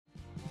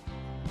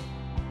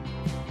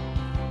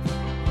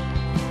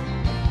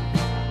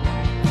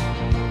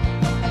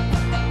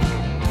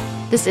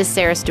This is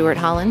Sarah Stewart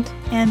Holland.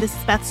 And this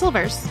is Beth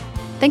Silvers.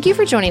 Thank you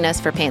for joining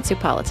us for Pantsuit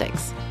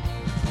Politics.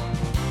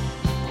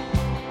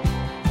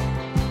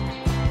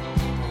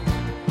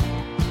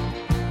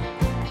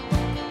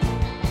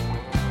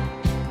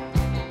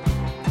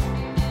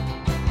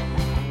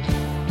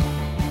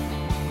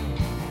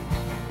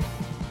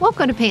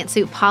 Welcome to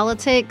Pantsuit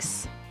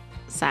Politics.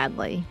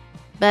 Sadly,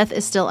 Beth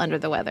is still under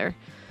the weather,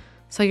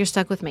 so you're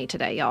stuck with me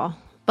today, y'all.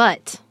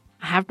 But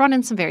I have brought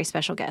in some very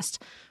special guests.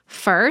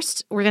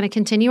 First, we're going to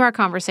continue our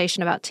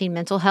conversation about teen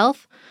mental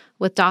health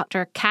with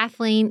Dr.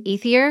 Kathleen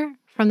Ethier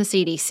from the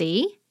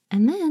CDC.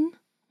 And then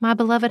my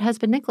beloved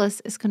husband,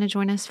 Nicholas, is going to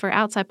join us for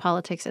Outside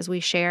Politics as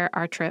we share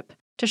our trip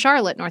to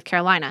Charlotte, North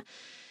Carolina.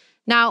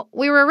 Now,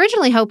 we were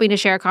originally hoping to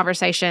share a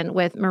conversation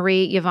with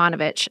Marie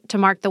Yovanovitch to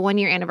mark the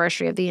one-year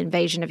anniversary of the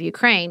invasion of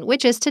Ukraine,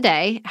 which is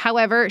today.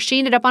 However, she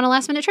ended up on a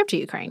last-minute trip to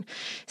Ukraine.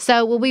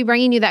 So we'll be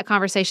bringing you that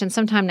conversation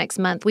sometime next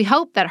month. We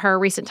hope that her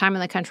recent time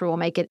in the country will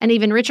make it an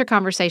even richer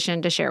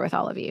conversation to share with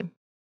all of you.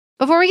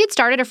 Before we get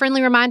started, a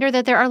friendly reminder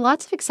that there are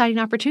lots of exciting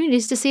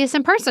opportunities to see us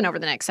in person over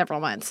the next several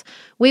months.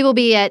 We will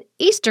be at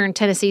Eastern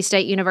Tennessee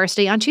State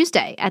University on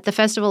Tuesday at the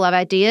Festival of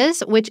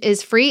Ideas, which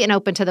is free and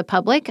open to the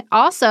public.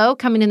 Also,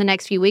 coming in the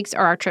next few weeks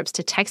are our trips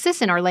to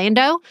Texas and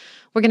Orlando.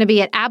 We're going to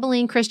be at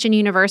Abilene Christian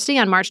University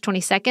on March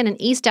 22nd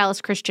and East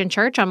Dallas Christian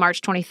Church on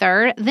March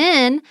 23rd.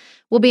 Then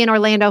we'll be in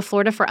Orlando,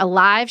 Florida for a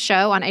live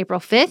show on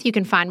April 5th. You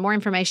can find more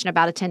information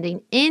about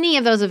attending any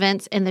of those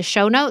events in the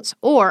show notes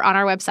or on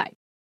our website.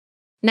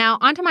 Now,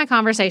 onto my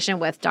conversation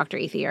with Dr.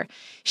 Ethier.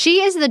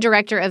 She is the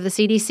director of the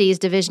CDC's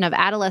Division of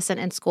Adolescent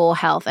and School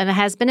Health and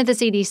has been at the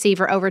CDC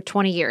for over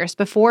 20 years.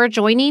 Before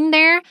joining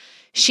there,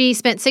 she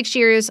spent 6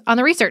 years on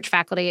the research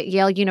faculty at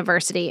Yale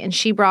University, and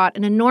she brought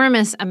an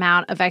enormous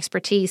amount of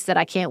expertise that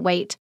I can't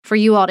wait for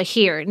you all to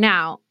hear.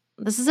 Now,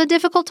 this is a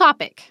difficult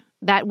topic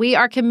that we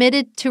are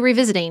committed to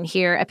revisiting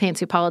here at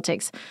Pantsuit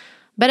Politics.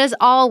 But as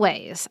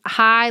always,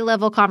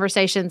 high-level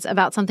conversations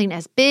about something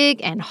as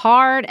big and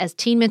hard as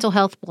teen mental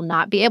health will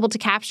not be able to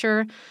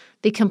capture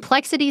the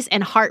complexities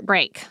and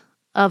heartbreak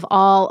of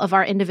all of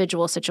our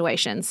individual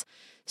situations.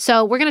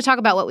 So we're going to talk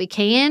about what we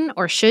can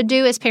or should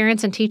do as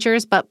parents and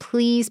teachers, but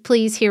please,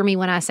 please hear me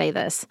when I say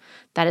this.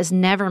 That is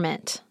never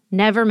meant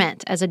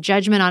as a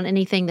judgment on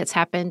anything that's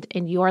happened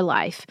in your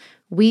life.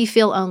 We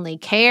feel only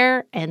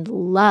care and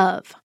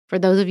love for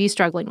those of you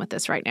struggling with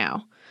this right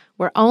now.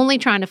 We're only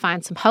trying to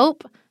find some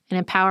hope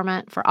and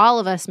empowerment for all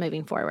of us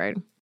moving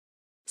forward.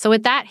 So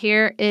with that,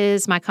 here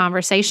is my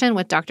conversation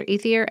with Dr.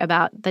 Ethier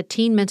about the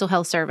Teen Mental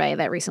Health Survey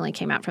that recently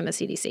came out from the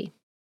CDC.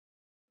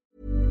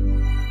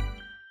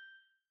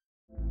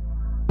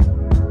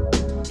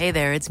 Hey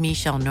there, it's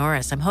Michelle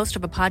Norris. I'm host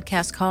of a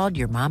podcast called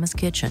Your Mama's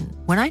Kitchen.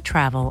 When I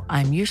travel,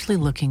 I'm usually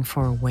looking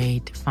for a way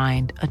to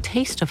find a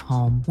taste of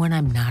home when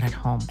I'm not at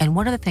home. And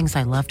one of the things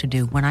I love to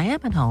do when I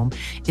am at home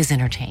is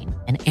entertain.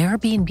 And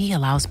Airbnb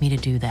allows me to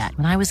do that.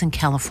 When I was in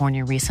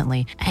California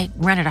recently, I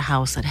rented a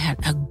house that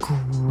had a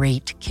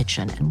great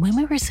kitchen. And when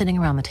we were sitting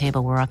around the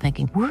table, we're all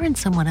thinking, we're in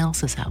someone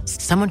else's house.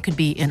 Someone could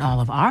be in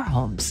all of our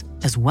homes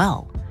as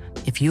well.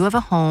 If you have a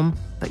home,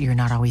 but you're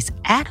not always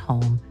at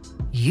home,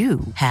 you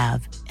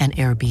have an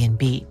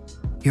Airbnb.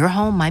 Your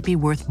home might be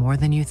worth more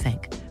than you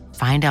think.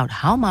 Find out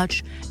how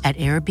much at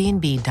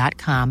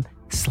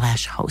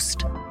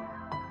airbnb.com/host.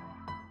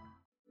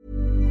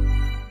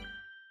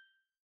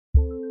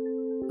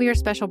 We are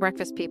special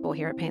breakfast people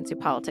here at Pantsuit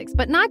Politics,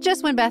 but not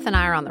just when Beth and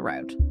I are on the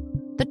road.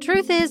 The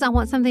truth is, I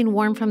want something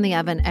warm from the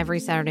oven every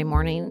Saturday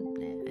morning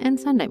and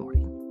Sunday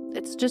morning.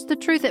 It's just the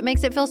truth. It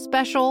makes it feel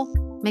special,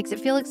 makes it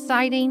feel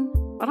exciting.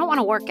 I don't want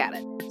to work at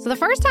it. So the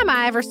first time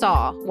I ever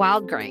saw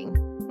Wild Grain,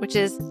 which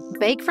is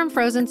bake from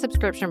frozen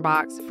subscription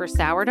box for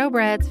sourdough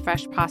breads,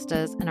 fresh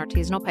pastas, and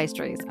artisanal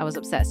pastries, I was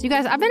obsessed. You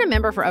guys, I've been a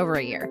member for over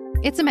a year.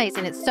 It's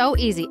amazing. It's so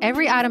easy.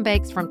 Every item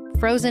bakes from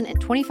frozen in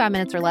 25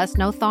 minutes or less,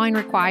 no thawing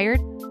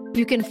required.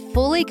 You can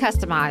fully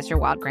customize your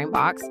Wild Grain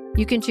box.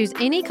 You can choose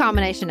any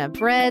combination of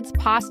breads,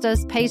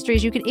 pastas,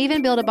 pastries. You can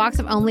even build a box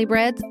of only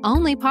breads,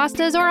 only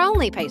pastas, or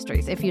only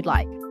pastries if you'd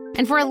like.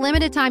 And for a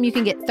limited time, you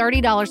can get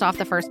 $30 off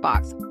the first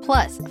box,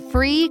 plus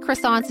free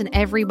croissants in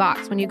every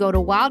box when you go to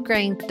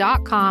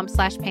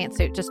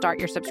wildgrain.com/pantsuit to start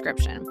your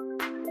subscription.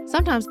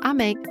 Sometimes I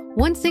make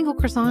one single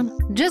croissant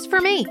just for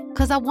me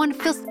because I want to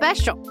feel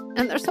special,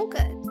 and they're so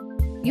good.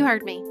 You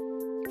heard me.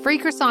 Free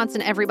croissants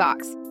in every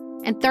box,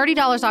 and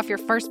 $30 off your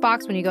first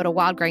box when you go to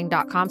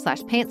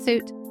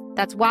wildgrain.com/pantsuit.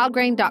 That's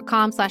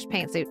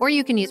wildgrain.com/pantsuit, or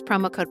you can use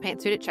promo code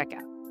pantsuit at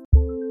checkout.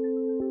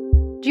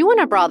 Do you want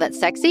a bra that's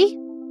sexy?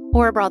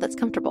 Or a bra that's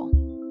comfortable?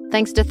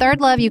 Thanks to Third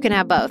Love, you can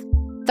have both.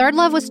 Third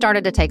Love was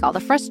started to take all the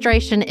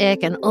frustration,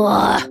 ick, and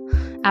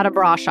out of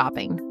bra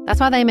shopping. That's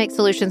why they make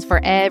solutions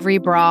for every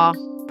bra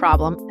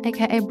problem,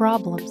 aka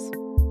problems.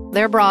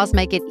 Their bras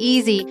make it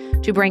easy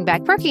to bring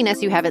back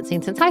perkiness you haven't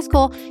seen since high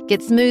school,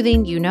 get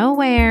smoothing you know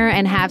where,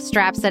 and have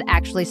straps that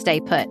actually stay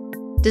put.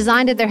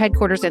 Designed at their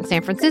headquarters in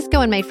San Francisco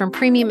and made from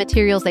premium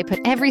materials, they put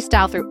every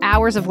style through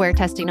hours of wear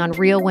testing on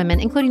real women,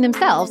 including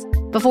themselves,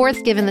 before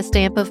it's given the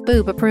stamp of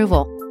boob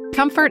approval.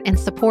 Comfort and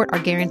support are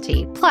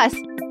guaranteed. Plus,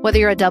 whether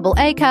you're a double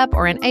A cup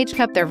or an H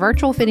cup, their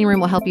virtual fitting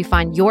room will help you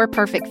find your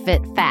perfect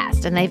fit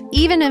fast. And they've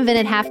even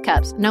invented half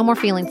cups. No more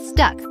feeling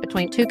stuck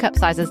between 2 cup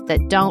sizes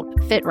that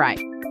don't fit right.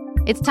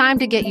 It's time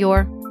to get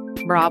your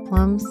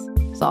problems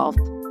solved.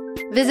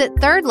 Visit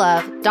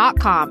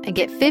thirdlove.com and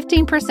get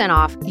 15%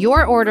 off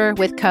your order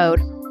with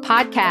code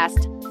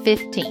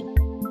podcast15.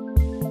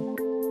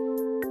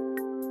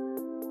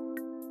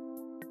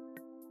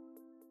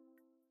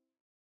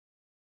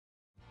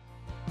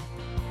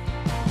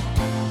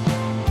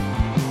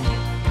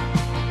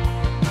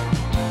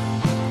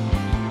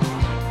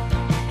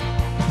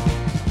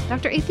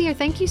 Dr. Ethier,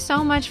 thank you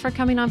so much for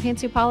coming on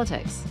Pantsuit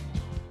Politics.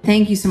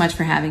 Thank you so much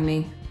for having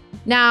me.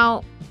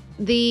 Now,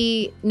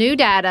 the new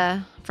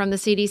data from the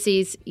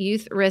CDC's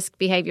Youth Risk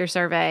Behavior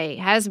Survey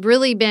has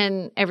really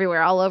been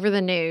everywhere, all over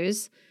the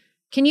news.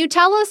 Can you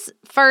tell us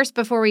first,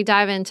 before we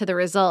dive into the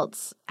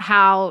results,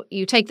 how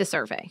you take the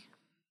survey?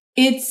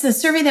 It's a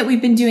survey that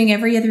we've been doing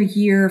every other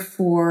year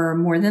for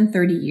more than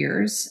 30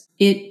 years.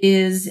 It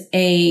is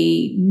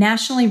a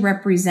nationally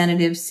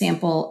representative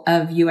sample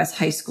of U.S.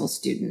 high school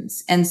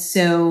students. And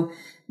so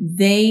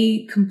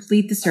they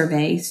complete the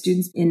survey,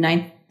 students in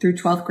 9th through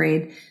 12th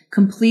grade,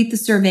 complete the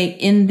survey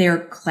in their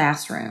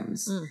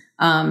classrooms.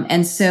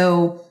 And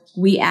so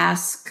we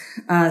ask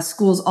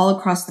schools all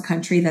across the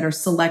country that are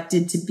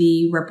selected to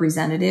be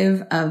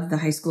representative of the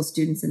high school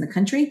students in the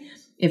country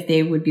if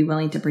they would be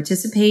willing to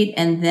participate.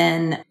 And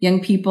then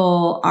young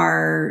people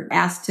are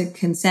asked to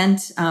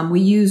consent. We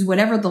use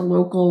whatever the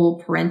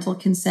local parental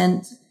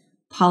consent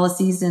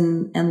policies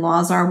and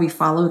laws are. We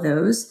follow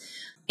those.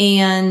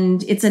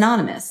 And it's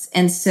anonymous.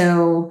 And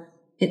so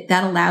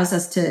that allows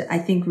us to, I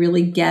think,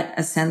 really get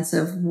a sense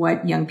of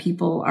what young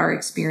people are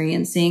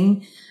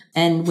experiencing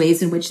and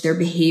ways in which they're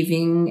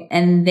behaving.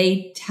 And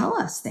they tell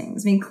us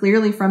things. I mean,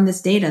 clearly from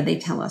this data, they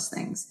tell us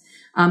things.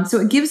 So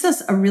it gives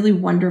us a really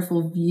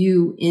wonderful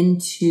view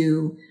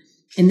into,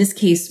 in this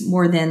case,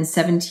 more than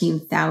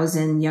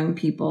 17,000 young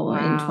people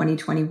in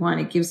 2021.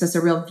 It gives us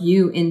a real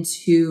view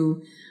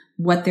into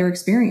what they're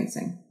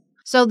experiencing.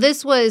 So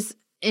this was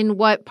in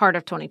what part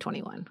of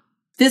 2021?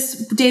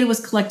 This data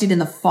was collected in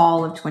the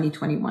fall of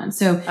 2021.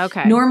 So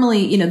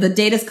normally, the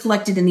data is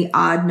collected in the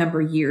odd number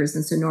years.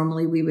 And so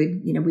normally we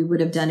would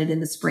have done it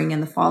in the spring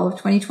and the fall of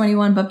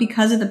 2021. But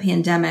because of the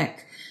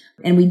pandemic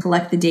and we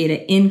collect the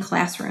data in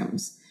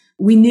classrooms,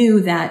 we knew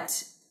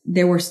that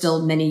there were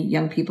still many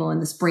young people in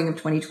the spring of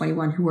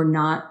 2021 who were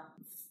not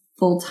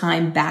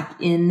full-time back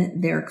in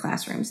their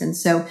classrooms. And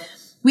so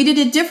we did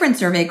a different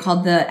survey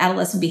called the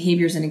Adolescent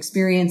Behaviors and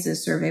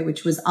Experiences Survey,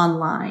 which was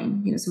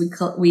online. So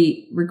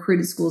we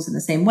recruited schools in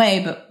the same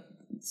way, but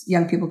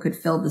young people could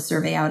fill the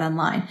survey out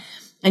online.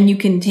 And you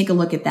can take a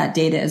look at that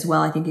data as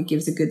well. I think it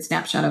gives a good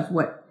snapshot of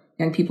what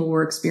young people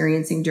were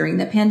experiencing during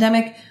the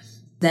pandemic.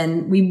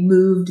 Then we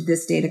moved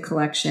this data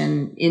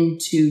collection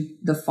into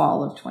the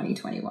fall of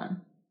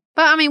 2021.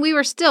 But I mean, we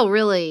were still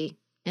really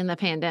in the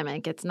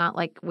pandemic. It's not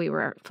like we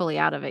were fully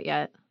out of it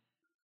yet.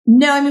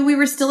 No, I mean, we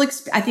were still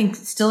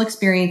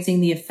experiencing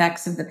the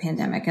effects of the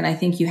pandemic. And I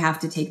think you have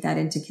to take that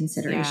into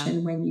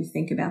consideration when you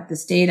think about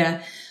this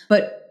data.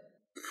 But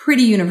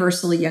pretty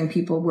universally, young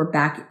people were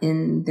back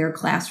in their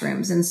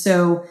classrooms. And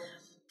so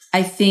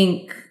I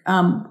think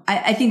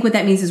what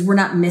that means is we're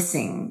not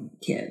missing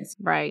kids.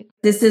 Right.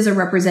 This is a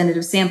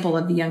representative sample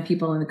of the young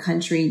people in the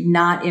country,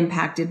 not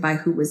impacted by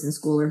who was in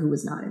school or who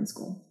was not in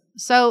school.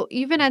 So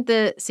you've been at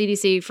the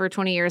CDC for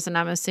 20 years, and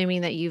I'm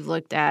assuming that you've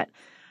looked at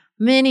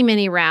many,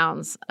 many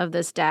rounds of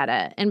this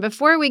data. And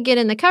before we get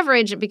in the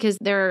coverage, because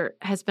there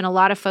has been a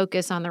lot of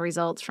focus on the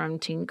results from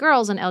teen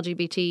girls and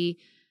LGBT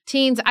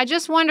teens, I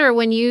just wonder,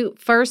 when you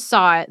first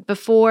saw it,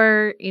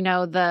 before,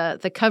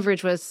 the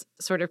coverage was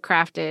sort of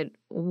crafted,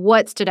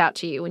 what stood out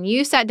to you? When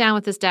you sat down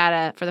with this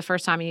data for the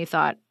first time and you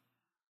thought,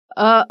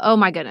 oh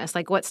my goodness,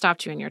 like what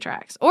stopped you in your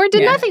tracks? Or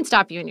did nothing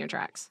stop you in your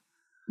tracks?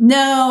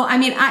 No, I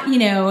mean,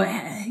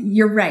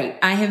 you're right.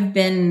 I have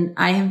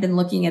been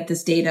looking at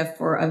this data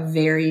for a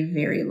very,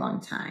 very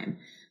long time.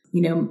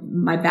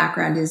 My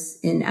background is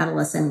in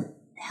adolescent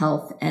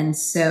health. And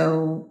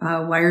so,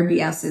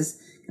 WIRE-BS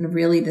is kind of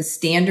really the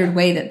standard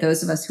way that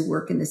those of us who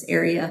work in this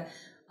area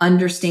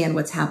understand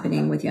what's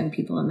happening with young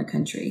people in the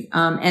country.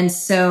 And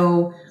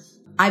so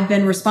I've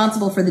been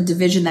responsible for the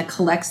division that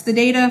collects the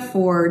data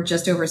for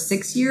just over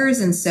 6 years.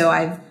 And so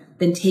I've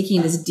been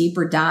taking this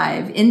deeper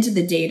dive into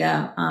the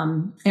data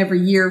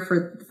every year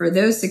for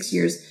those 6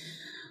 years.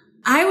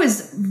 I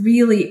was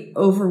really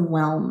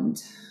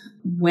overwhelmed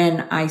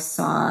when I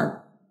saw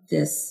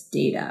this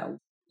data.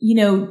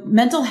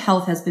 Mental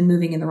health has been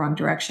moving in the wrong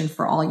direction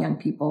for all young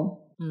people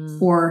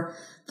for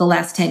the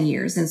last 10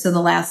 years. And so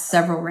the last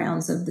several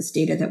rounds of this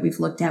data that we've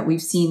looked at,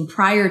 we've seen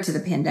prior to the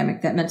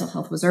pandemic that mental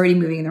health was already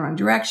moving in the wrong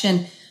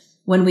direction.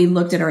 When we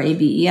looked at our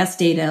ABES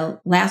data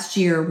last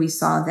year, we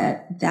saw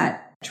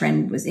that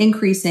trend was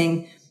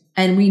increasing,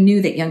 and we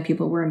knew that young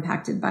people were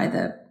impacted by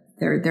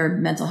their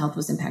mental health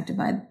was impacted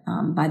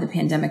by the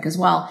pandemic as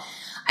well.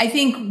 I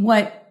think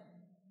what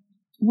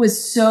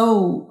was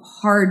so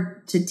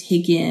hard to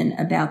take in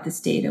about this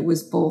data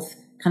was both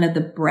kind of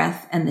the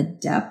breadth and the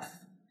depth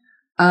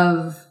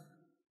of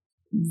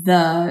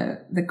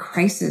the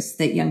crisis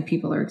that young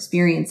people are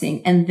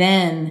experiencing. And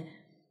then,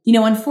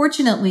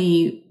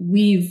 unfortunately,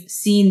 we've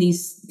seen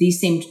these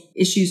same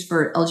issues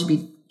for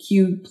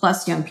LGBTQ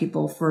plus young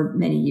people for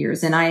many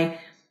years. And I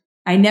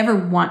never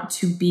want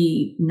to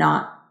be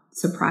not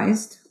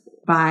surprised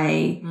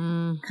by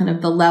kind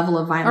of the level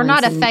of violence. Or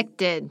not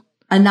affected.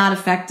 Not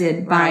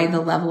affected by Right.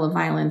 the level of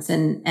violence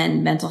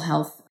and mental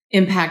health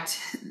impact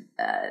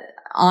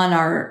on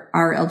our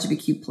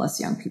LGBTQ plus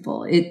young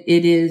people.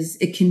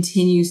 It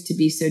continues to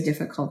be so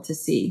difficult to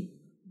see.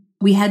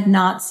 We had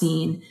not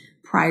seen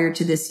prior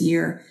to this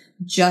year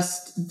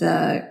just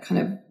the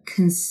kind of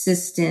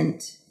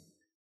consistent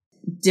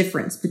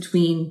difference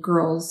between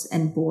girls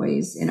and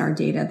boys in our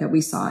data that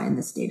we saw in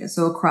this data.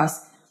 So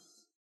across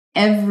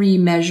every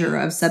measure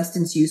of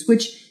substance use,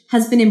 which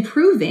has been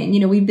improving,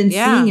 we've been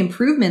seeing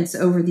improvements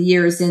over the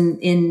years in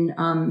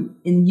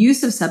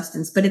use of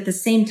substance. But at the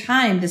same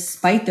time,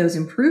 despite those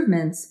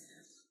improvements,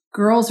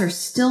 girls are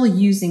still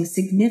using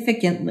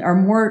are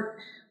more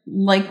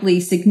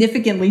likely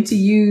significantly to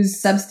use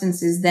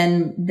substances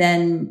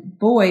than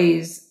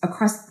boys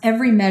across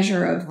every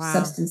measure of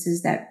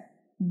substances that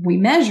we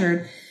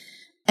measured.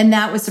 And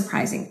that was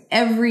surprising.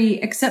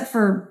 Except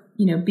for,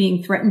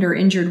 being threatened or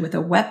injured with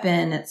a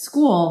weapon at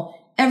school,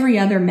 every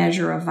other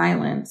measure of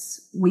violence,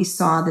 we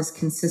saw this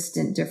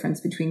consistent difference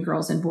between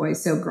girls and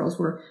boys. So girls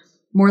were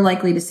more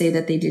likely to say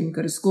that they didn't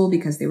go to school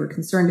because they were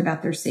concerned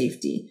about their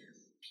safety.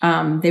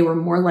 They were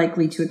more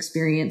likely to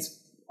experience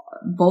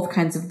both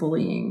kinds of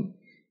bullying.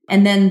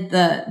 And then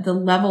the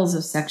levels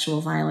of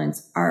sexual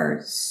violence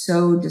are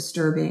so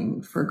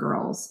disturbing for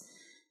girls.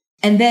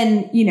 And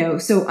then,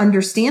 so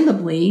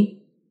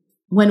understandably,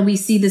 when we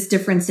see this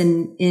difference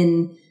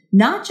in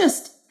not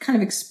just kind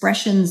of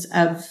expressions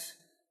of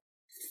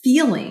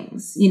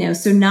feelings,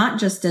 so not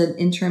just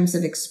in terms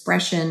of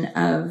expression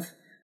of,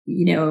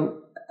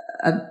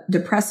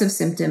 depressive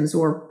symptoms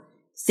or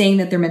saying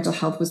that their mental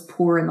health was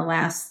poor in the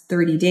last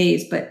 30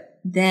 days, but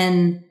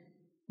then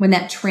when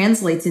that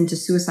translates into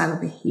suicidal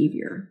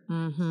behavior.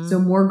 Mm-hmm. So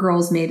more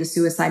girls made a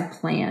suicide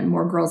plan,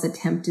 more girls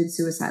attempted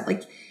suicide.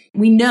 Like,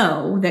 we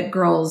know that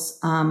girls,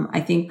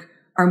 I think,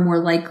 are more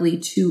likely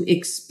to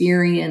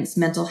experience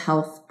mental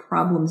health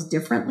problems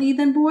differently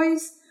than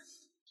boys,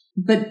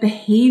 but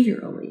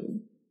behaviorally,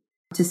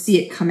 to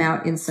see it come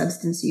out in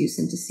substance use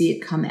and to see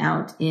it come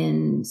out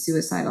in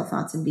suicidal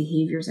thoughts and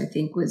behaviors, I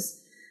think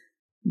was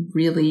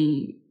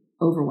really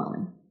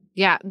overwhelming.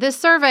 Yeah. This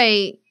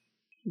survey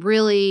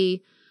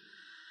really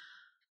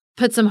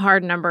put some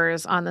hard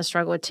numbers on the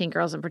struggle with teen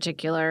girls in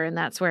particular, and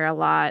that's where a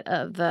lot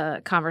of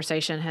the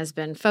conversation has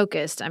been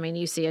focused. I mean,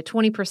 you see a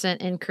 20%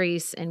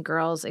 increase in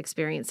girls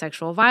experience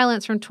sexual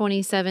violence from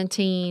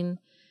 2017.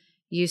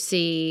 You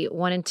see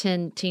 1 in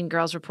 10 teen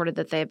girls reported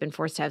that they have been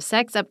forced to have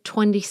sex, up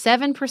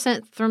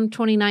 27% from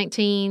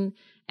 2019.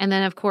 And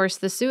then, of course,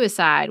 the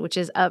suicide, which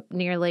is up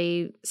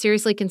nearly,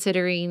 seriously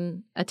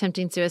considering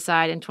attempting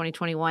suicide in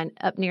 2021,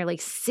 up nearly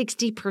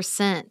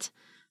 60%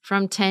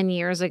 from 10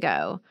 years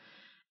ago.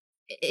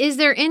 Is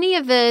there any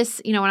of this,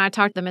 when I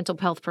talk to the mental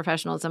health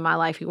professionals in my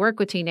life who work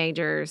with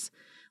teenagers,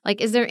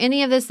 is there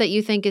any of this that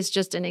you think is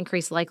just an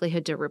increased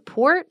likelihood to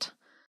report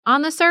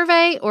on the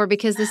survey? Or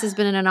because this has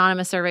been an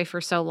anonymous survey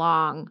for so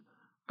long,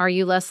 are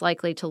you less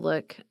likely to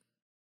look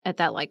at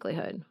that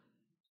likelihood?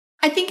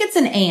 I think it's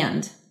an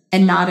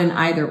and not an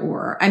either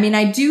or. I mean,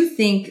 I do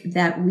think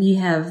that we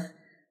have,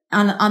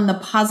 on the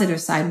positive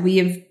side,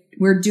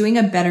 we're doing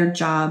a better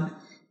job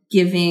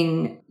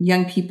giving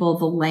young people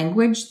the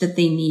language that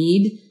they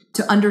need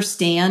to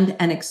understand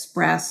and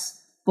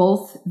express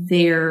both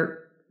their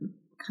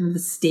kind of the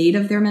state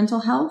of their mental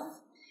health.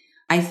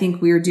 I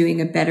think we are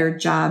doing a better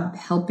job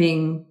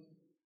helping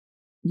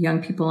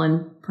young people,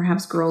 and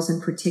perhaps girls in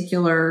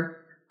particular,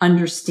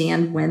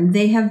 understand when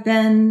they have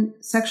been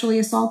sexually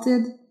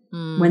assaulted,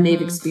 when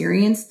they've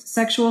experienced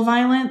sexual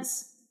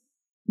violence.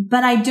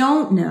 But I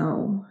don't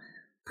know,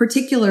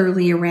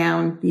 particularly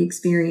around the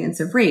experience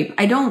of rape,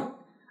 I don't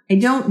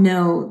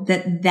know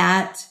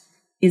that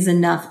is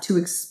enough to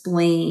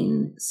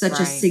explain such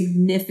a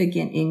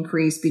significant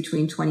increase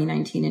between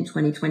 2019 and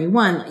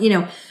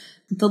 2021.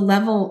 The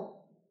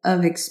level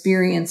of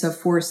experience of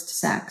forced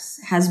sex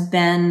has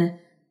been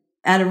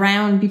at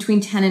around between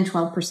 10 and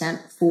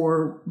 12%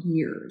 for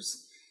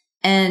years.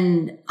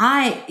 And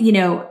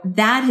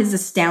that is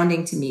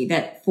astounding to me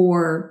that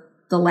for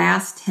the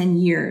last 10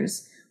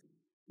 years,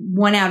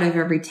 1 out of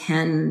every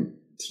 10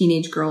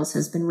 teenage girls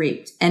has been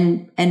raped.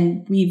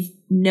 And we've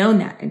known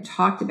that and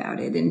talked about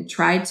it and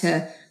tried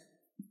to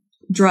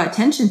draw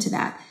attention to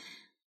that.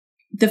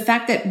 The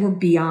fact that we're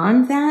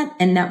beyond that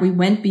and that we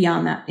went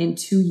beyond that in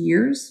 2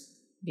 years.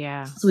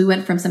 Yeah. So we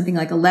went from something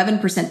like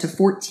 11% to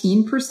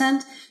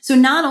 14%. So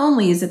not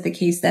only is it the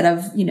case that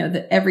of,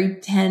 every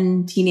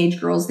 10 teenage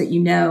girls that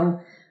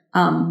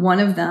one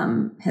of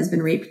them has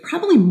been raped,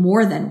 probably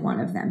more than one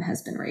of them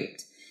has been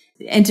raped.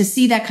 And to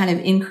see that kind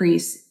of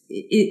increase,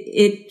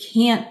 it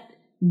can't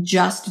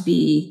just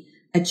be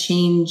a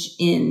change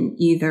in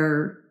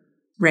either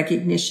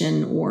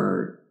recognition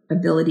or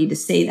ability to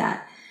say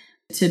that,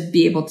 to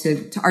be able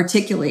to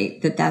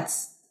articulate that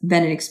that's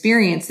been an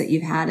experience that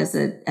you've had as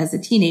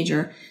a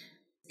teenager.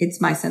 It's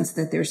my sense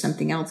that there's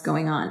something else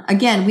going on.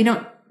 Again,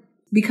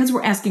 because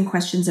we're asking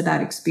questions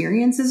about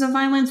experiences of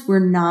violence, we're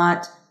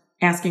not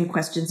asking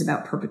questions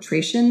about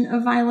perpetration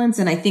of violence.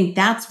 And I think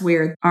that's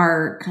where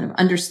our kind of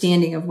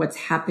understanding of what's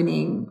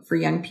happening for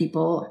young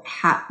people,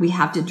 we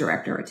have to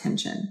direct our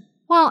attention.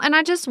 Well, and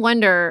I just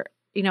wonder,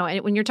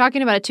 when you're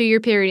talking about a 2-year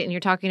period and you're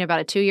talking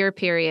about a 2-year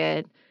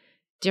period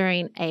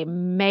during a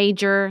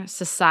major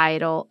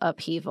societal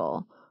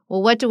upheaval,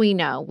 well, what do we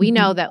know? We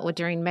know that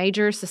during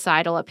major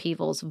societal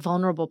upheavals,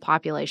 vulnerable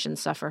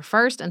populations suffer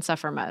first and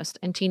suffer most.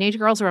 And teenage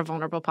girls are a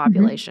vulnerable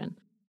population,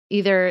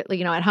 either,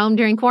 at home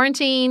during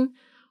quarantine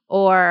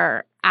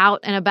or out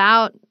and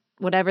about,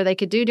 whatever they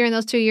could do during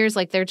those 2 years.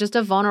 Like, they're just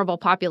a vulnerable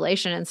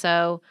population. And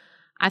so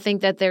I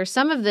think that there's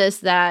some of this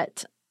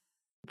that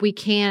we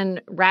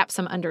can wrap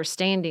some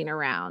understanding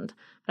around.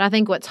 But I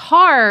think what's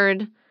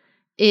hard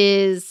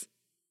is,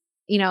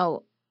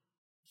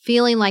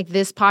 feeling like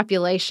this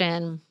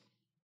population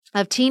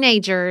of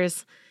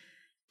teenagers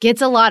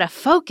gets a lot of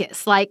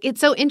focus. Like, it's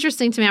so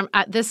interesting to me.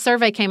 This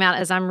survey came out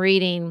as I'm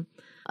reading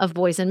Of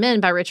Boys and Men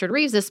by Richard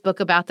Reeves, this book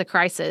about the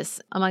crisis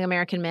among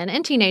American men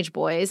and teenage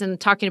boys, and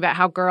talking about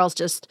how girls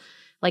just,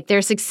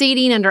 they're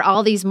succeeding under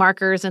all these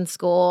markers in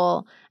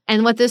school.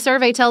 And what this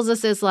survey tells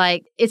us is,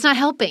 it's not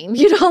helping.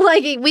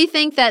 We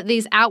think that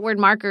these outward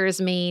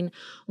markers mean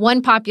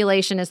one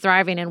population is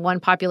thriving and one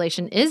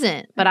population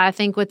isn't. But I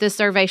think what this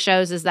survey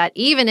shows is that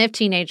even if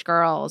teenage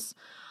girls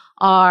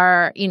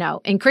are,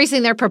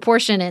 increasing their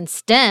proportion in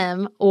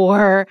STEM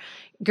or,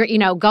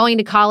 going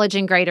to college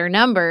in greater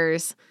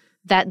numbers,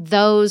 that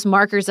those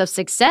markers of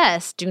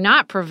success do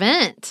not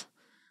prevent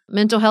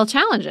mental health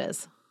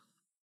challenges.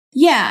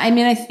 Yeah,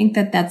 I think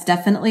that that's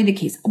definitely the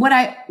case. What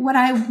I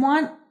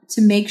want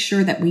to make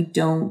sure that we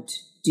don't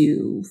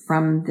do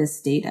from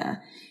this data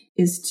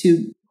is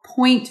to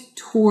point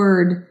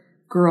toward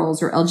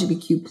girls or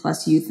LGBTQ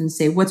plus youth and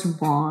say, what's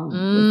wrong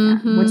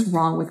with that? What's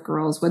wrong with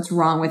girls? What's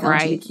wrong with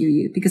LGBTQ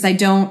youth? Because I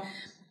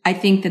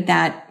think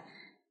that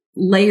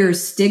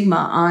layers stigma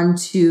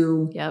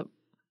onto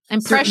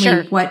and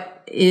pressure.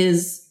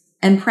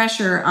 And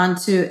pressure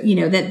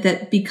onto,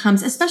 that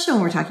becomes, especially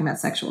when we're talking about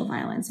sexual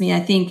violence.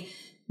 I think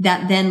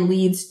that then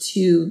leads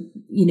to,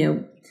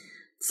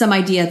 some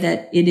idea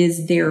that it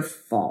is their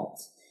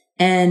fault.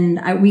 And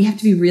we have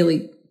to be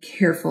really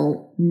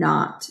careful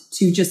not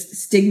to just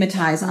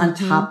stigmatize on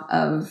top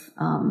of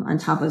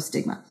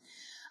stigma.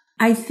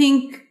 I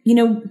think,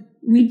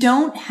 we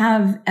don't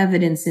have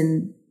evidence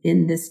in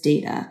this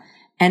data.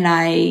 And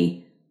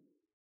I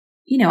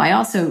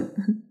also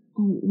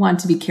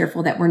want to be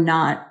careful that we're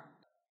not,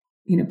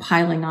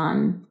 piling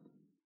on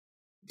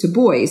to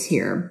boys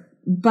here.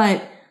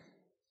 But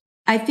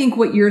I think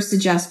what you're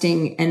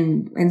suggesting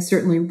and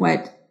certainly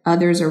what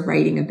others are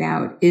writing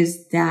about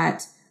is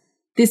that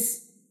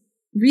this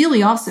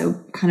really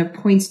also kind of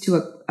points to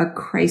a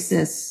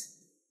crisis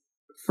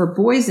for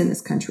boys in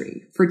this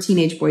country, for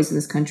teenage boys in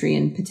this country,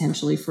 and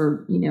potentially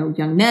for,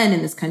 young men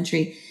in this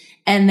country,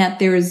 and that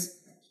there's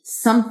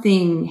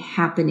something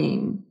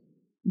happening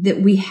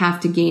that we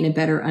have to gain a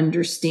better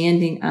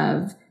understanding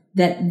of,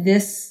 that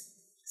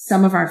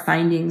some of our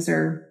findings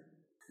are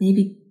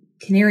maybe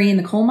canary in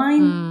the coal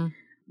mine,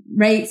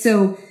 right?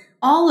 So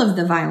all of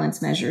the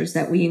violence measures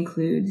that we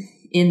include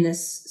in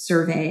this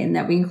survey and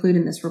that we include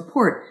in this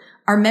report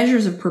are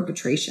measures of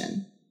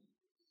perpetration.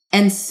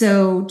 And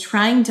so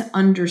trying to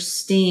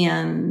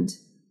understand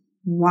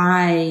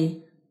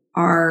why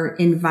our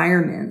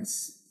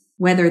environments,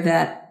 whether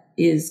that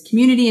is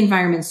community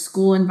environments,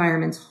 school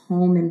environments,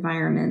 home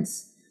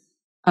environments,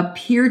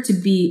 appear to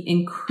be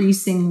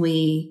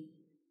increasingly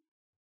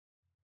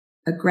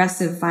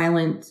aggressive,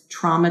 violent,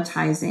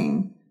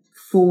 traumatizing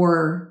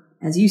for,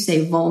 as you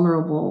say,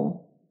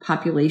 vulnerable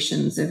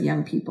populations of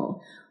young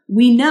people.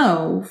 We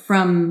know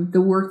from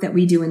the work that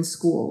we do in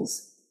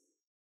schools,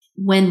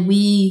 when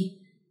we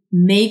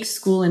make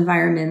school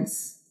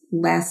environments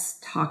less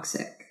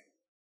toxic,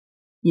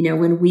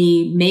 when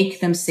we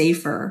make them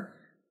safer,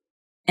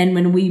 and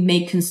when we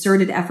make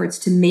concerted efforts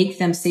to make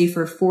them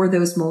safer for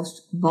those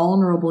most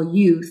vulnerable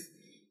youth,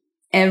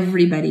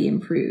 everybody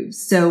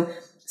improves. So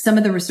some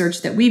of the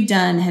research that we've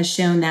done has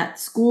shown that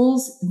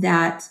schools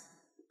that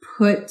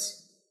put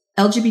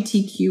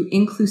LGBTQ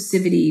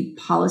inclusivity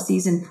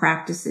policies and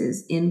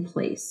practices in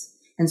place,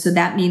 and so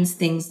that means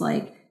things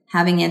like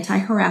having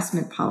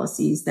anti-harassment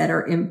policies that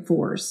are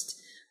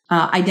enforced,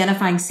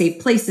 identifying safe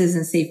places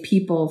and safe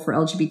people for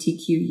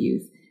LGBTQ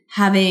youth,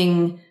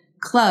 having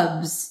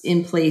clubs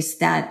in place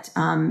that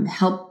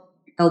help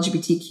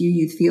LGBTQ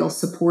youth feel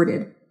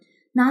supported.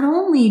 Not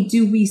only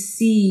do we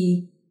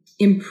see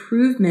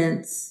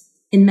improvements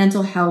in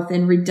mental health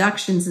and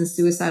reductions in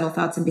suicidal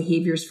thoughts and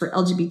behaviors for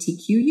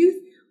LGBTQ youth,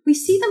 we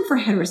see them for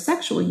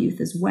heterosexual youth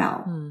as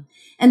well.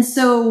 And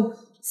so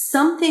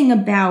something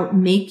about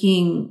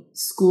making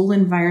school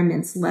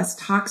environments less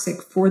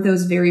toxic for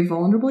those very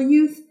vulnerable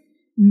youth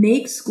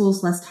makes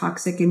schools less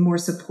toxic and more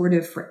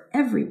supportive for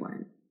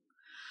everyone.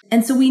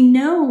 And so we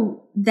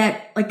know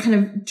that like kind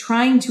of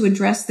trying to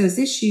address those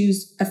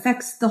issues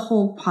affects the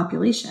whole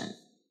population.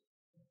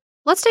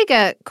 Let's take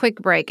a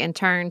quick break and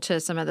turn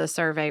to some of the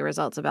survey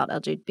results about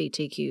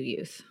LGBTQ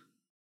youth.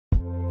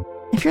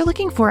 If you're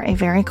looking for a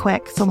very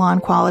quick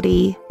salon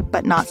quality,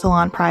 but not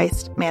salon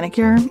priced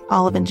manicure,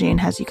 Olive & June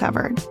has you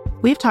covered.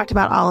 We've talked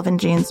about Olive &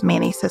 June's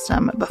Mani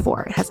system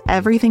before. It has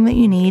everything that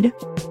you need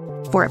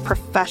for a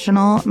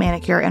professional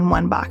manicure in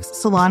one box.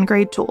 Salon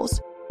grade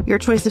tools, your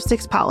choice of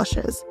 6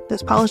 polishes.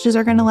 Those polishes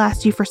are going to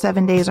last you for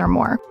 7 days or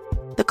more.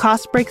 The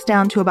cost breaks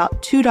down to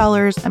about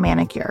 $2 a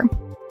manicure.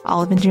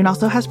 Olive & June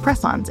also has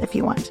press-ons if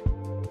you want.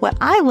 What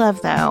I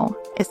love, though,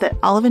 is that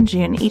Olive &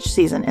 June each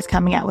season is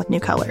coming out with new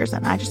colors,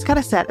 and I just got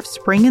a set of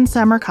spring and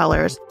summer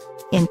colors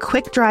in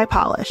quick dry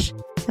polish.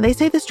 And they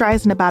say this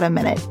dries in about a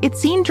minute. It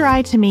seemed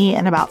dry to me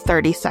in about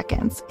 30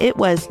 seconds. It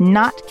was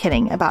not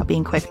kidding about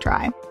being quick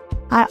dry.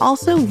 I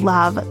also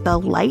love the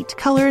light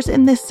colors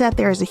in this set.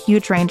 There is a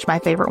huge range. My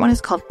favorite one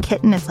is called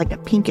Kitten. It's like a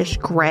pinkish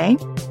gray.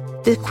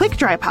 The quick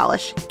dry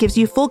polish gives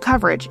you full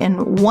coverage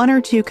in 1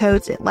 or 2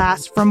 coats. It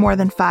lasts for more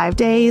than 5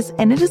 days,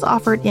 and it is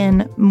offered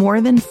in more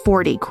than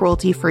 40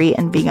 cruelty-free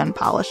and vegan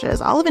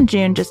polishes. Olive &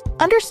 June just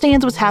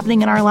understands what's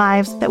happening in our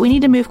lives, that we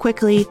need to move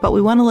quickly, but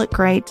we want to look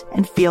great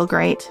and feel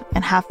great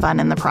and have fun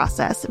in the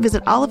process.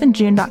 Visit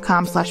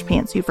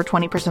oliveandjune.com/pantsuit for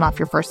 20% off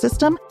your first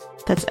system.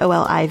 That's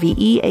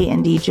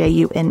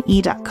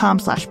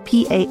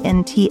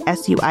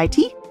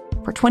oliveandjune.com/PANTSUIT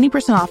for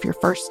 20% off your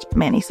first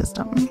Mani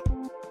system.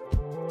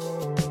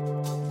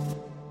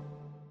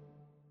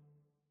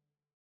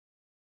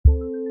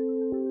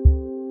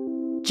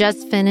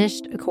 Just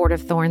finished A Court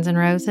of Thorns and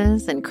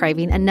Roses and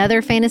craving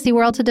another fantasy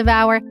world to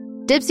devour?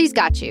 Dipsy's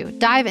got you.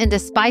 Dive into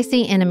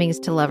spicy enemies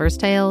to lovers'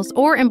 tales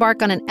or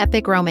embark on an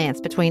epic romance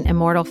between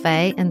immortal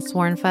fae and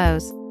sworn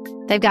foes.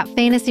 They've got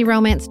fantasy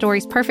romance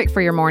stories perfect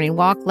for your morning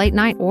walk, late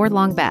night, or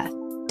long bath.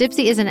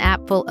 Dipsy is an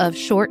app full of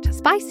short,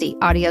 spicy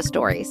audio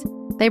stories.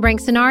 They bring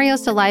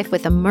scenarios to life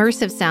with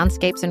immersive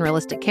soundscapes and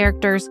realistic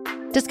characters.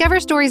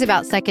 Discover stories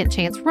about second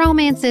chance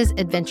romances,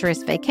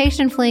 adventurous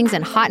vacation flings,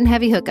 and hot and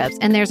heavy hookups.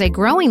 And there's a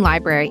growing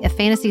library of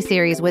fantasy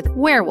series with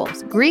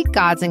werewolves, Greek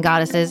gods and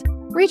goddesses,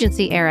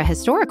 Regency-era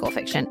historical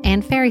fiction,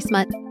 and fairy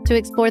smut to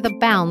explore the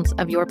bounds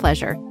of your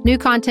pleasure. New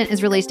content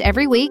is released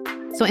every week,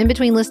 so in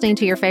between listening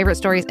to your favorite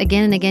stories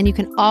again and again, you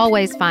can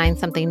always find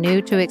something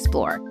new to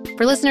explore.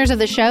 For listeners of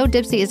the show,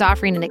 Dipsy is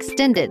offering an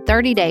extended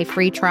 30-day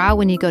free trial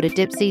when you go to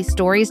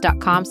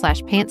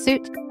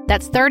dipsystories.com/pantsuit.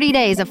 That's 30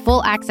 days of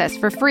full access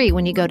for free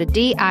when you go to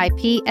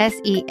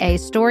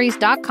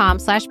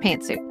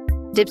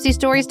DIPSEAstories.com/pantsuit.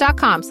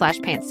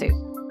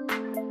 dipsystories.com/pantsuit.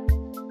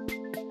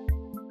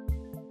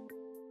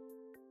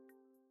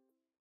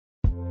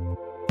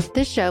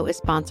 This show is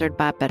sponsored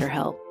by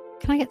BetterHelp.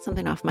 Can I get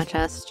something off my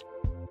chest?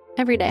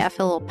 Every day I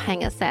feel a little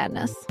pang of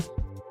sadness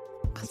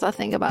because I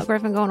think about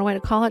Griffin going away to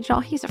college.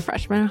 Y'all, he's a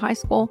freshman in high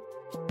school.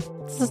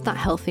 This is not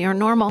healthy or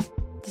normal.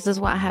 This is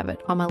why I have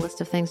it on my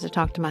list of things to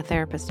talk to my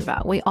therapist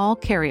about. We all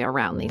carry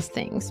around these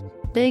things,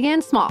 big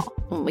and small.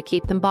 When we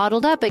keep them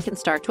bottled up, it can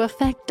start to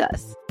affect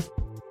us.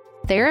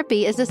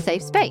 Therapy is a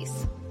safe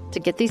space to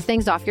get these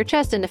things off your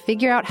chest and to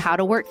figure out how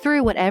to work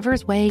through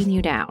whatever's weighing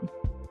you down.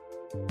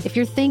 If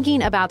you're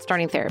thinking about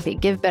starting therapy,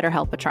 give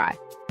BetterHelp a try.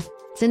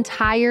 It's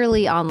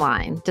entirely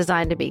online,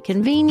 designed to be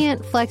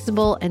convenient,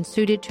 flexible, and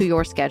suited to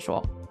your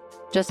schedule.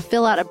 Just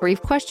fill out a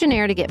brief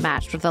questionnaire to get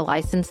matched with a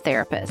licensed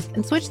therapist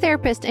and switch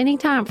therapists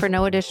anytime for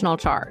no additional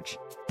charge.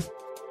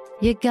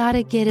 You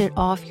gotta get it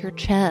off your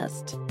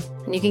chest.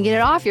 And you can get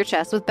it off your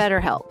chest with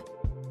BetterHelp.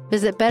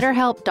 Visit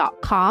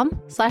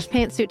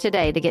betterhelp.com/pantsuit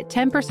today to get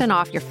 10%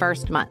 off your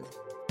first month.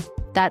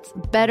 That's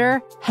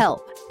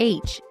BetterHelp,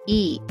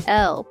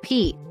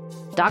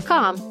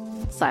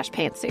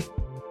 HELP.com/pantsuit.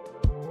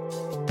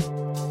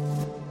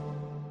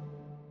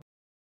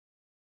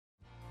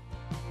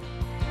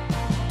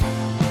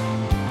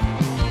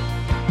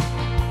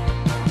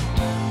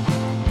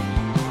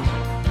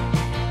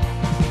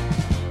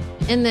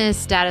 In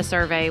this data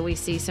survey, we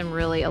see some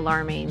really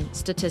alarming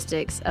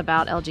statistics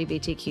about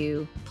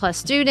LGBTQ plus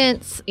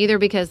students, either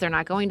because they're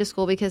not going to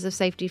school because of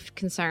safety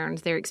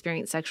concerns, they're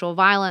experiencing sexual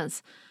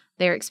violence,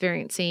 they're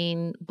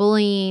experiencing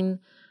bullying.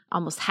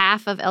 Almost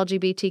half of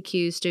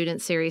LGBTQ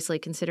students seriously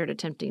considered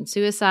attempting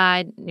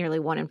suicide, nearly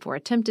 1 in 4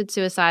 attempted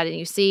suicide, and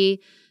you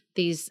see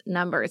these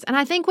numbers. And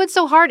I think what's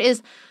so hard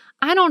is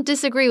I don't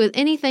disagree with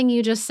anything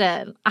you just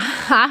said.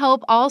 I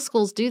hope all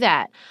schools do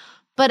that.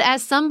 But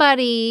as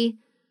somebody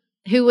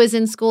who was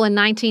in school in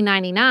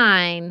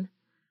 1999,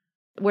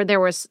 where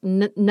there was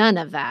none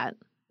of that.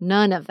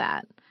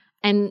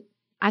 And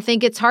I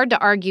think it's hard to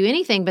argue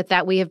anything but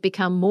that we have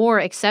become more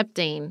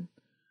accepting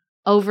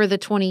over the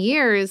 20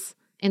 years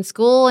in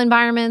school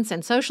environments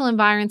and social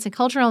environments and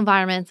cultural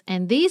environments,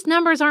 and these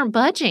numbers aren't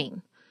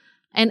budging.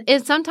 And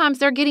sometimes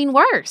they're getting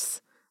worse.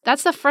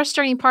 That's the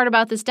frustrating part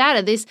about this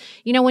data.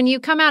 When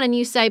you come out and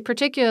you say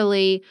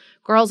particularly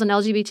girls and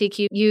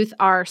LGBTQ youth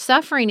are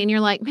suffering, and you're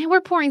like, man, we're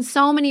pouring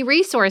so many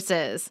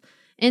resources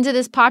into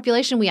this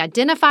population. We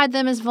identified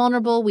them as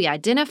vulnerable. We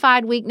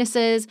identified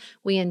weaknesses.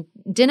 We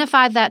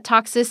identified that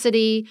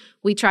toxicity.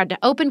 We tried to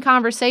open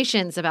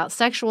conversations about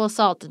sexual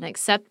assault and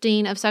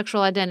accepting of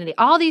sexual identity,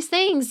 all these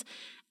things.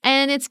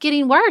 And it's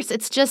getting worse.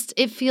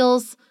 It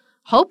feels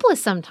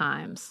hopeless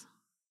sometimes.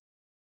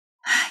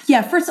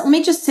 Yeah, first, let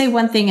me just say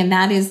one thing, and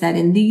that is that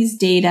in these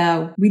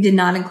data, we did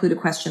not include a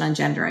question on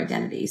gender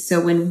identity.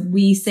 So when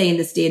we say in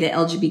this data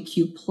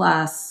LGBTQ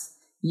plus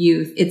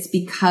youth, it's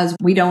because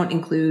we don't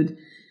include,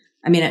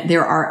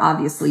 there are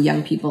obviously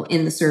young people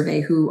in the survey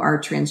who are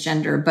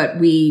transgender, but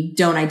we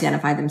don't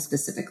identify them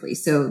specifically.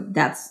 So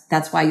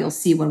that's why you'll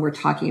see when we're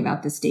talking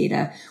about this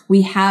data,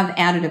 we have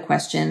added a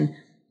question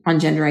on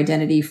gender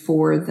identity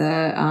for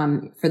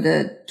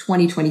the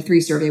 2023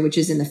 survey, which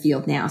is in the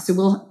field now.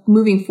 So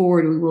moving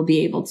forward, we will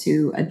be able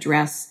to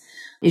address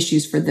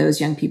issues for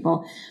those young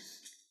people.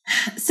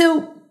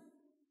 So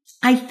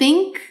I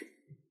think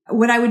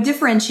what I would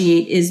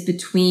differentiate is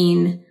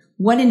between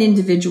what an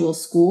individual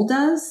school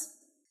does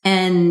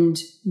and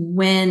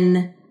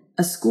when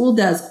a school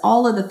does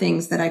all of the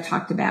things that I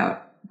talked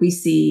about, we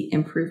see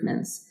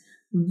improvements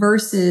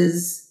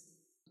versus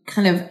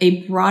kind of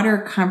a broader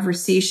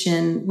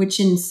conversation, which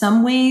in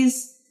some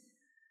ways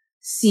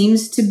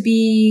seems to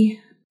be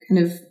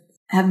kind of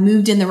have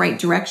moved in the right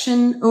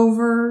direction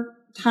over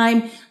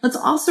time. Let's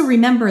also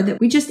remember that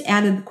we just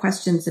added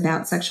questions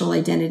about sexual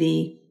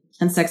identity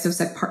and sex of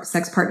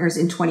sex partners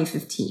in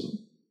 2015.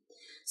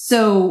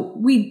 So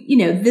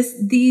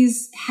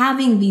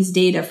having these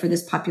data for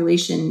this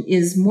population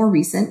is more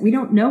recent. We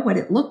don't know what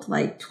it looked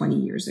like 20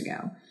 years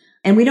ago.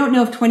 And we don't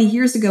know if 20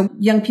 years ago,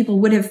 young people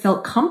would have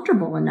felt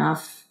comfortable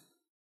enough,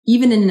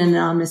 even in an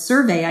anonymous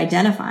survey,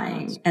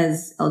 identifying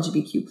as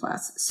LGBTQ+.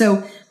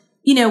 So,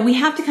 we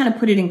have to kind of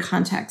put it in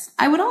context.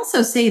 I would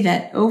also say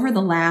that over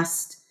the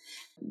last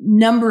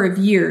number of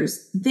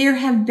years, there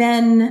have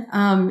been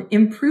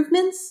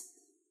improvements,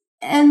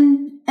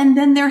 and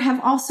then there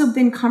have also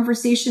been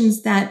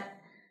conversations that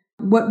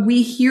what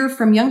we hear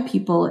from young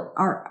people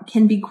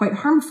can be quite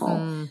harmful.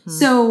 Mm-hmm.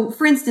 So,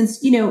 for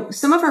instance,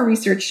 some of our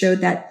research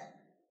showed that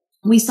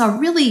we saw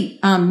really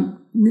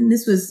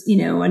this was,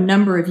 a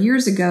number of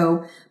years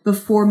ago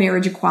before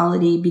marriage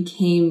equality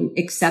became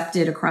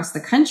accepted across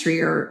the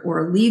country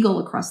or legal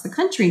across the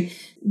country.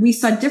 We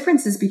saw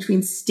differences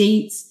between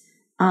states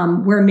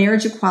where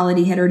marriage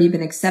equality had already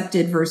been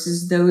accepted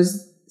versus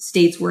those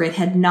states where it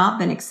had not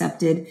been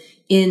accepted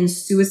in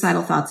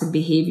suicidal thoughts and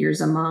behaviors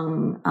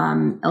among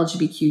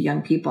LGBTQ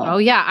young people. Oh,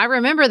 yeah. I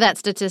remember that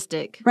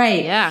statistic.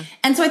 Right. Yeah.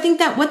 And so I think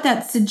that what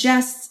that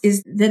suggests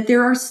is that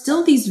there are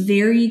still these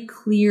very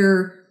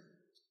clear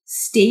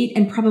state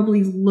and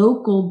probably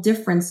local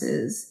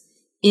differences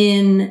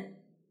in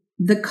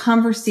the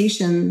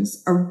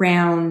conversations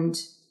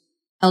around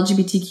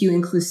LGBTQ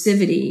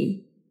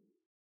inclusivity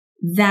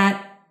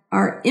that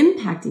are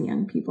impacting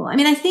young people.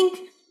 I think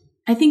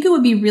it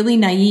would be really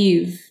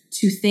naive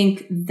to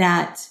think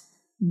that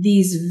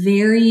these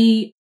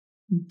very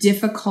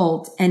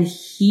difficult and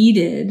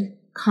heated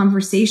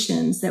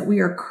conversations that we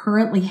are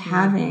currently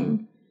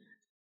having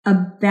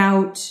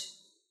about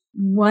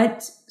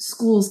what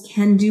schools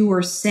can do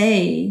or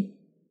say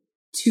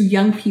to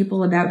young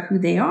people about who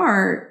they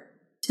are,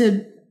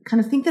 to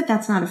kind of think that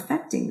that's not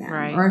affecting them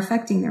or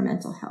affecting their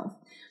mental health.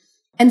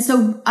 And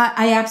so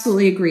I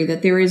absolutely agree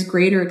that there is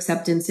greater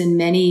acceptance in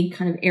many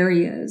kind of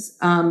areas,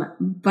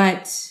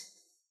 but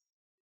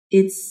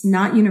it's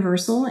not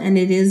universal, and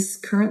it is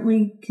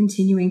currently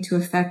continuing to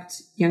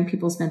affect young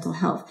people's mental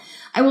health.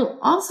 I will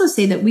also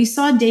say that we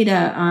saw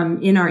data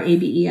in our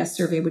ABES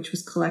survey, which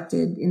was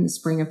collected in the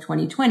spring of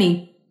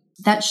 2020,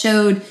 that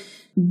showed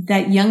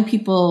that young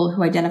people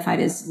who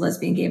identified as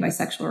lesbian, gay,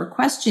 bisexual, or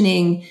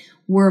questioning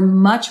were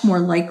much more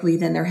likely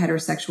than their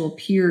heterosexual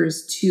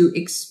peers to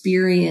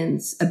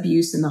experience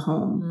abuse in the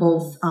home,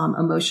 both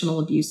emotional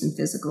abuse and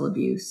physical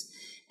abuse.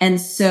 And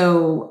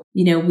so,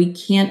 we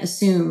can't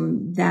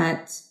assume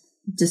that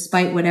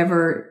despite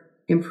whatever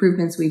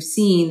improvements we've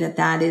seen,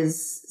 that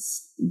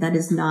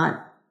is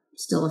not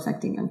still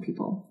affecting young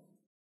people.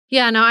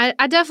 Yeah, no,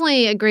 I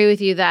definitely agree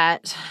with you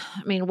that,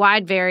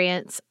 wide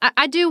variance.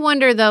 I do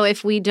wonder, though,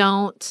 if we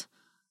don't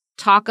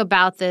talk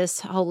about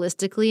this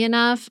holistically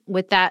enough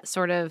with that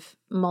sort of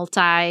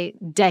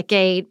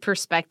multi-decade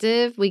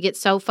perspective, we get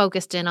so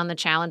focused in on the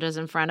challenges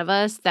in front of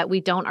us that we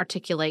don't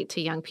articulate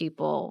to young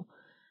people.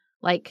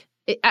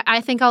 I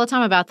think all the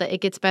time about the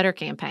It Gets Better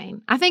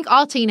campaign. I think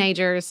all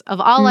teenagers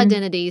of all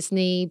identities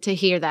need to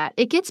hear that.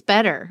 It gets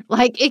better.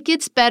 It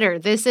gets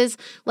better.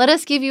 Let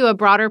us give you a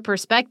broader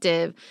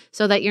perspective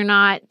so that you're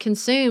not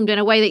consumed in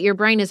a way that your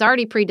brain is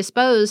already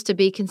predisposed to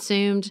be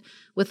consumed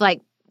with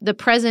the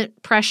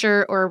present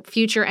pressure or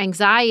future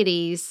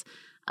anxieties.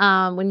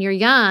 When you're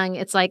young,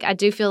 it's I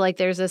do feel like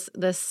there's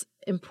this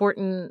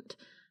important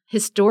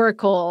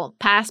historical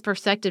past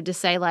perspective to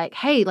say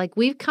hey,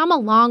 we've come a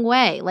long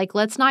way.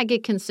 Let's not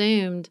get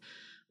consumed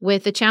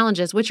with the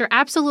challenges, which are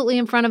absolutely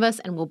in front of us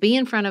and will be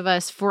in front of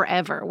us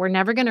forever. We're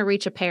never going to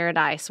reach a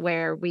paradise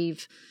where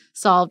we've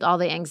solved all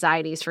the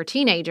anxieties for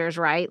teenagers,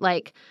 right?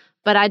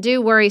 But I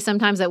do worry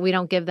sometimes that we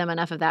don't give them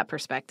enough of that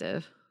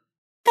perspective.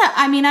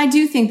 I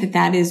do think that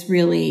that is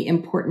really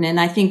important. And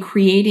I think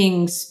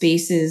creating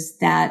spaces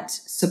that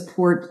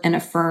support and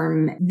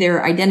affirm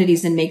their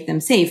identities and make them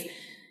safe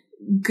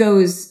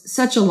goes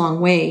such a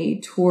long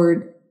way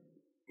toward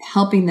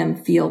helping them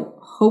feel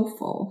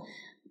hopeful.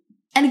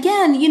 And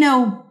again,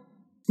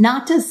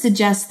 not to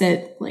suggest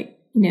that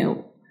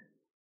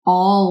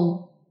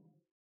all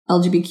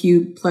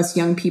LGBTQ plus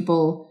young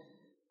people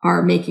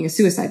are making a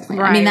suicide plan.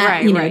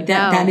 Right,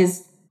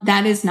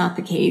 that is not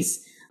the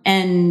case.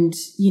 And,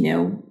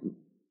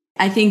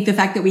 I think the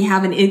fact that we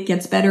have an It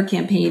Gets Better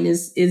campaign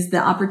is the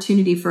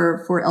opportunity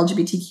for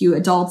LGBTQ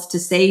adults to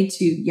say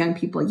to young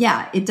people,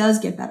 yeah, it does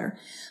get better.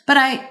 But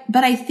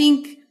I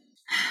think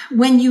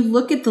when you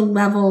look at the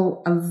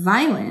level of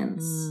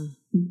violence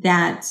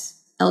that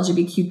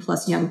LGBTQ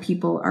plus young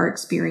people are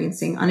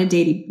experiencing on a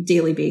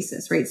daily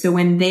basis, right? So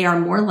when they are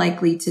more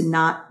likely to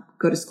not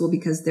go to school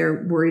because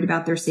they're worried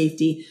about their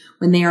safety,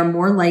 when they are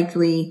more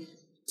likely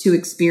to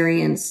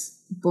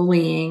experience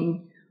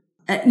bullying,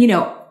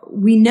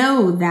 we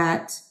know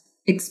that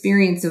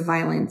experience of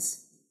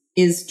violence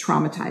is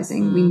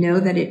traumatizing. We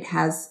know that it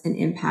has an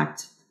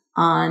impact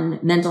on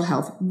mental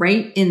health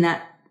right in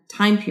that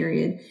time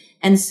period.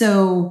 And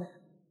so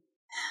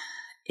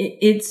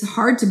it's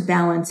hard to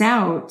balance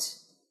out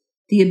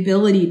the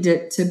ability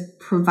to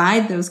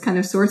provide those kind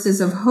of sources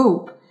of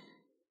hope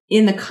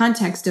in the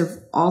context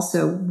of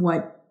also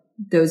what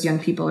those young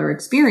people are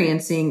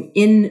experiencing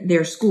in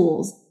their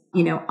schools,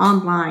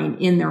 online,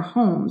 in their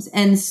homes.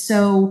 And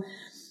so,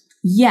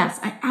 yes,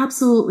 I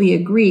absolutely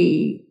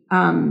agree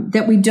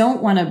that we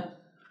don't want to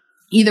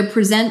either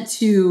present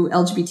to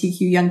LGBTQ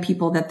young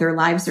people that their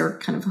lives are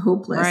kind of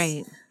hopeless,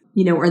 right?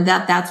 Or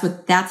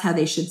that's how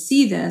they should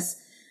see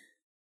this,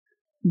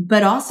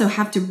 but also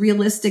have to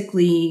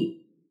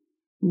realistically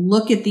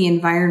look at the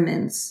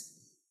environments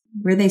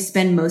where they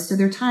spend most of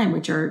their time,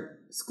 which are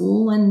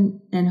school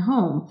and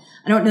home.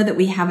 I don't know that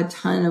we have a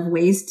ton of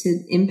ways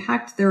to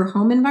impact their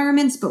home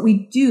environments, but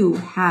we do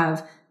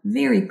have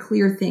very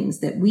clear things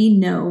that we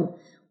know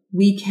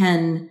we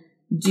can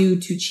do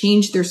to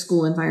change their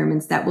school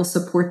environments that will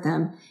support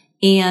them.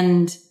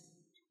 And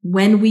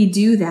when we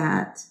do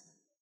that,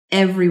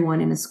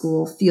 everyone in a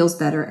school feels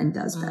better and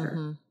does better.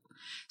 Mm-hmm.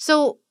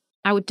 So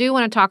I do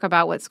want to talk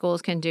about what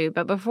schools can do.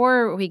 But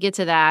before we get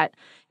to that,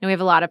 we have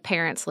a lot of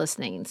parents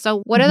listening.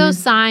 So what are those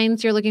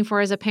signs you're looking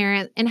for as a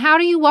parent? And how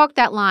do you walk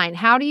that line?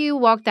 How do you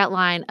walk that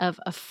line of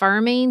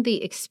affirming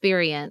the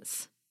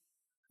experience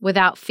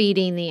without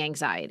feeding the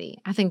anxiety?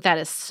 I think that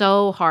is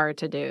so hard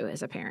to do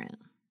as a parent.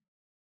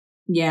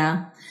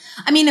 Yeah.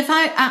 If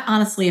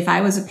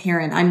I was a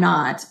parent, I'm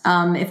not.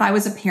 If I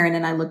was a parent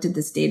and I looked at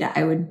this data,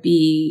 I would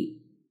be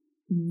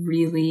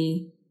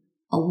really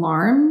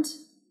alarmed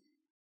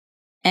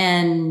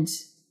and,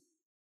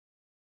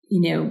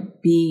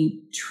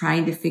 be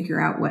trying to figure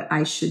out what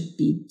I should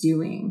be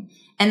doing.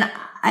 And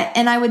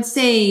I would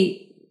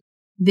say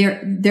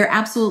there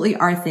absolutely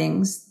are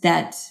things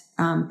that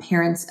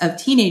parents of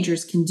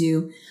teenagers can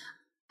do.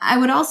 I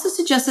would also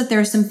suggest that there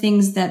are some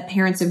things that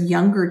parents of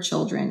younger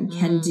children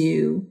can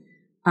do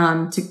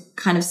to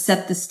kind of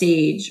set the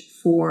stage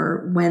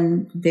for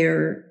when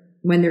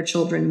their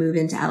children move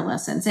into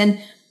adolescence. And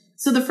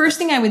so the first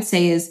thing I would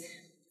say is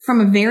from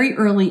a very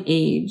early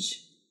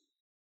age,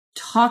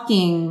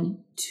 talking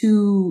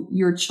to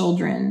your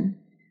children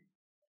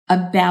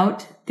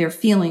about their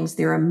feelings,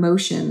 their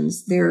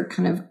emotions, their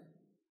kind of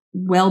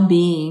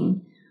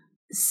well-being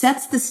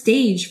sets the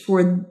stage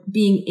for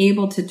being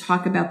able to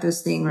talk about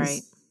those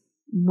things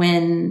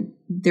when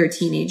they're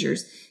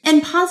teenagers,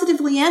 and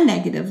positively and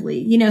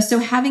negatively. So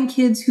having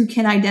kids who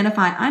can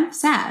identify, I'm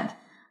sad,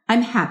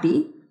 I'm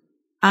happy,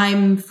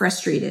 I'm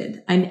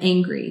frustrated, I'm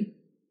angry,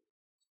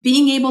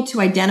 being able to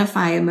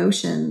identify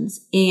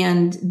emotions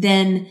and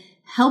then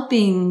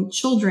helping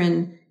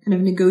children kind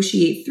of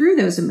negotiate through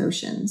those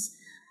emotions,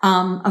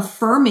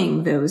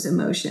 affirming those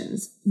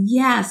emotions.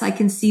 Yes, I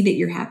can see that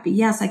you're happy.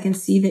 Yes, I can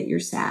see that you're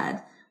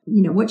sad.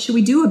 What should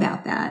we do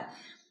about that?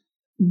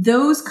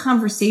 Those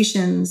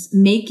conversations,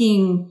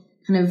 making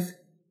kind of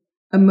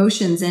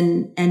emotions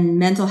and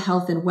mental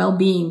health and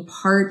well-being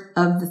part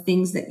of the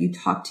things that you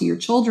talk to your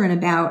children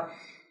about,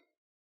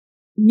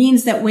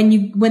 means that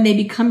when they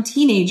become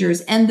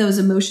teenagers and those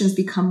emotions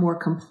become more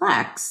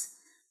complex,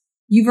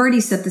 you've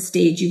already set the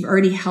stage. You've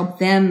already helped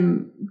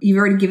them. You've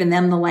already given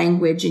them the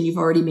language and you've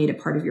already made it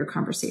part of your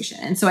conversation.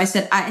 And so I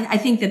said, I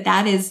think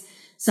that is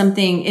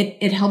something,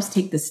 it helps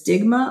take the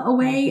stigma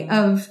away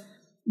of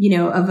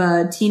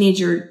a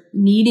teenager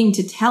needing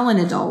to tell an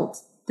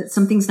adult that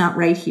something's not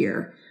right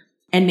here,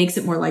 and makes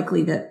it more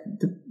likely that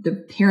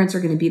the parents are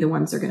going to be the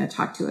ones they're going to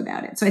talk to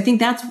about it. So I think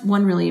that's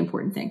one really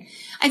important thing.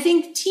 I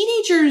think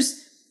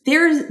teenagers,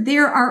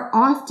 there are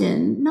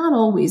often, not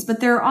always, but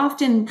there are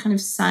often kind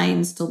of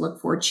signs to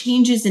look for: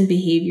 changes in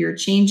behavior,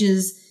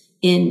 changes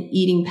in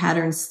eating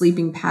patterns,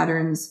 sleeping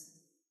patterns.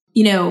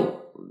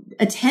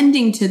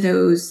 Attending to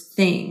those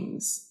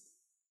things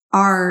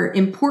are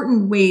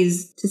important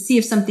ways to see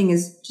if something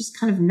is just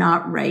kind of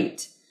not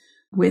right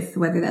with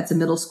whether that's a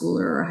middle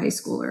schooler or a high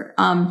schooler.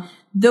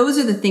 Those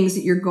are the things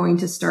that you're going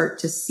to start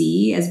to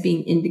see as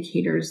being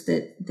indicators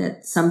that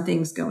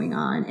something's going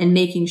on, and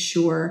making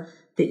sure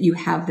that you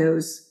have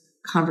those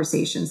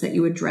conversations, that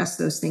you address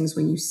those things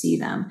when you see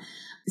them.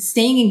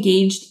 Staying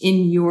engaged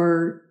in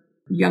your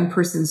young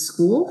person's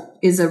school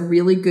is a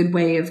really good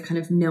way of kind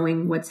of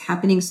knowing what's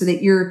happening, so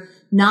that you're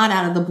not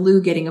out of the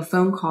blue getting a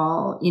phone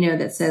call,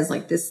 that says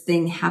like this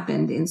thing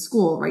happened in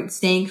school, right?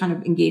 Staying kind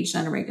of engaged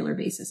on a regular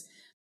basis.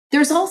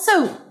 There's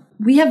also,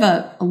 we have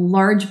a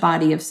large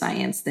body of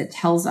science that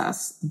tells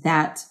us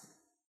that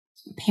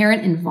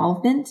parent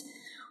involvement,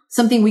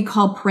 something we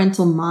call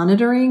parental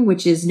monitoring,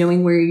 which is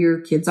knowing where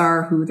your kids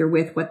are, who they're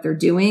with, what they're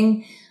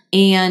doing,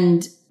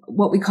 and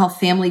what we call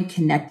family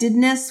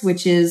connectedness,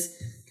 which is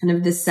kind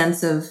of this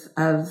sense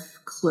of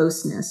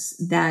closeness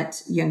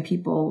that young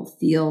people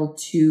feel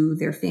to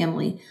their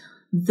family.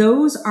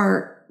 Those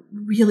are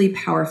really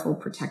powerful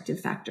protective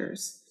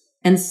factors.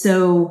 And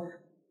so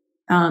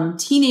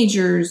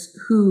teenagers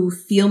who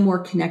feel more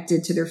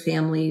connected to their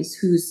families,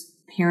 whose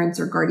parents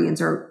or guardians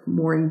are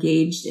more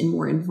engaged and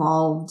more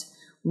involved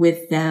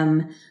with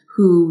them,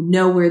 who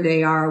know where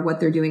they are, what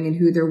they're doing, and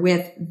who they're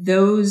with,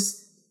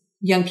 those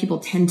young people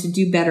tend to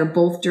do better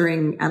both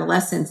during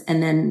adolescence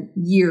and then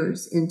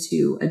years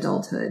into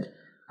adulthood.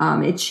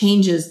 It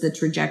changes the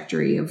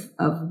trajectory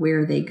of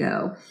where they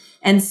go.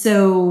 And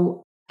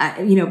so,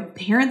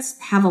 parents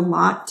have a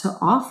lot to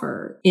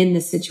offer in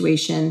this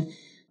situation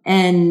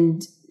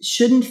and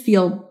shouldn't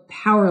feel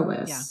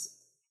powerless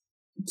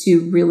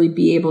to really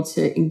be able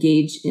to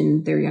engage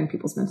in their young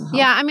people's mental health.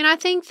 Yeah, I mean, I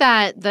think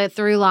that the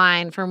through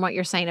line from what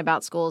you're saying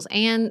about schools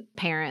and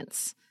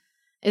parents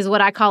is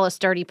what I call a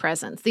sturdy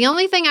presence. The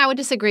only thing I would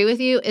disagree with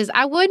you is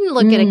I wouldn't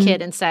look at a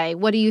kid and say,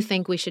 what do you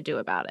think we should do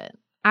about it?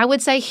 I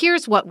would say,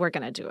 here's what we're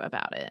going to do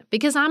about it,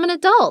 because I'm an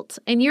adult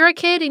and you're a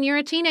kid and you're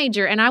a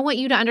teenager. And I want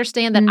you to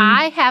understand that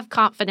I have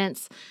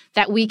confidence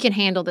that we can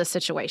handle this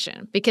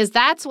situation, because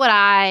that's what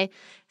I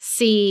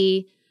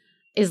see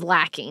is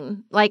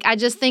lacking. Like, I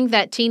just think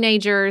that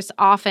teenagers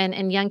often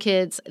and young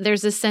kids,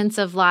 there's a sense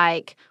of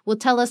like, well,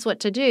 tell us what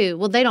to do.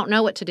 Well, they don't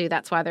know what to do.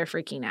 That's why they're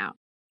freaking out.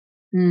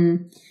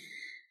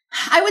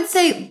 I would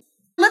say,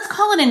 let's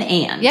call it an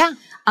and. Yeah.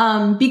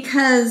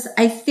 Because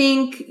I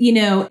think,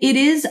 it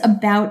is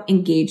about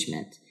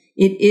engagement.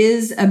 It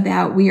is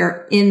about, we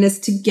are in this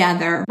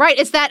together. Right.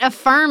 It's that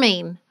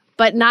affirming,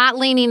 but not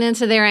leaning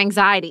into their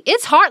anxiety.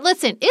 It's hard.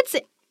 Listen, it's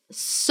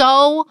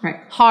so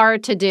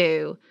hard to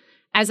do.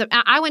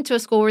 I went to a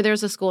school where there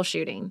was a school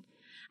shooting,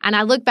 and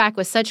I look back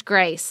with such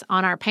grace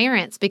on our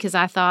parents, because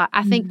I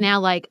think now,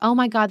 like, oh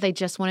my God, they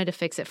just wanted to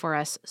fix it for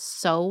us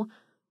so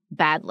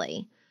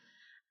badly.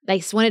 They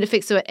just wanted to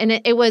fix it. And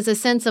it was a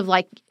sense of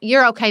like,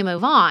 you're okay,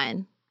 move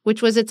on,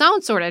 which was its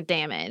own sort of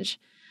damage.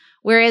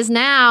 Whereas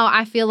now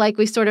I feel like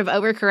we sort of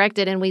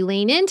overcorrected and we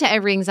lean into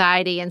every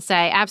anxiety and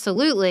say,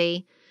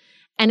 absolutely.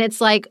 And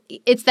it's like,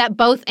 it's that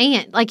both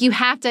and. Like, you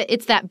have to,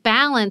 it's that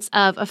balance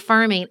of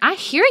affirming, I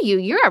hear you,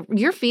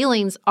 your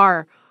feelings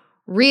are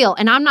real,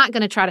 and I'm not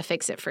going to try to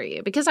fix it for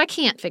you, because I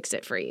can't fix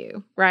it for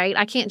you, right?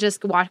 I can't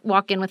just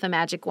walk in with a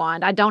magic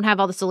wand. I don't have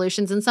all the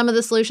solutions, and some of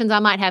the solutions I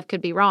might have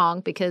could be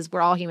wrong, because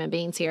we're all human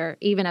beings here,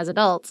 even as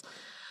adults.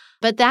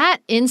 But that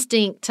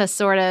instinct to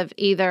sort of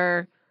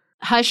either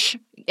hush,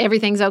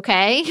 everything's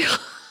okay,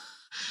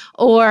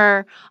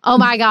 or, oh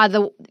my God,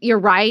 you're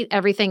right,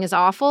 everything is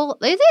awful.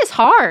 It is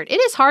hard. It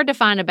is hard to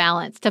find a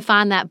balance, to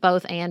find that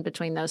both and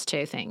between those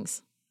two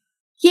things.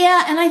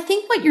 Yeah, and I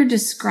think what you're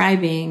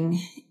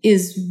describing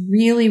is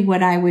really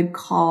what I would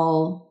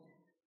call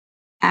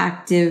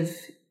active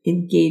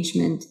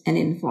engagement and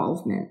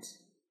involvement.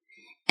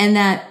 And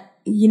that,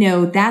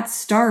 that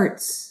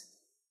starts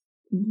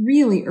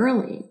really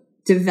early,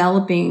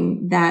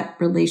 developing that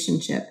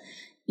relationship.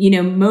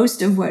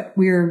 Most of what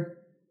we're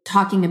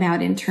talking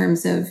about in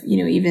terms of,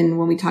 even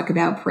when we talk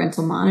about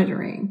parental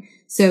monitoring,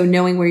 so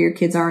knowing where your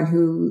kids are and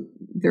who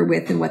they're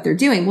with and what they're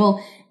doing.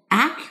 Well,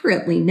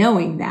 accurately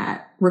knowing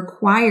that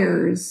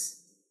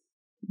requires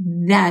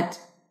that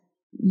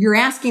you're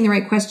asking the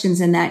right questions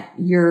and that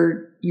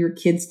your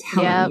kid's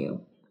telling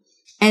you.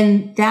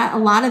 And that a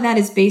lot of that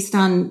is based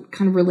on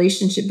kind of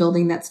relationship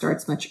building that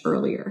starts much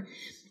earlier.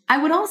 I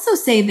would also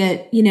say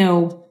that,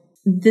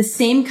 the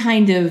same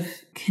kind of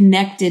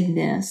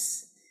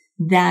connectedness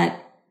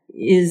that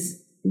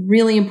is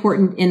really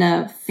important in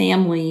a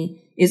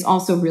family is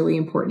also really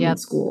important in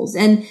schools.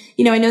 And,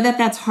 I know that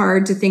that's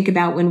hard to think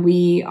about when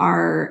we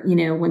are,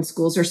 when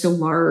schools are so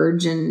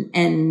large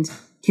and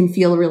can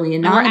feel really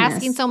anonymous. And we're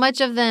asking so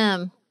much of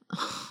them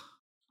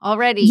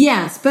already.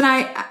 Yes. But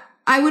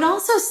I would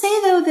also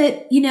say though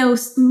that,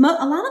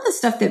 a lot of the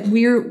stuff that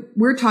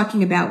we're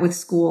talking about with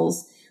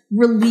schools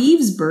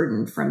relieves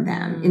burden from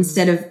them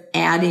instead of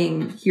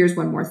adding, here's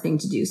one more thing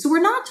to do. So we're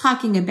not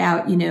talking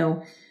about,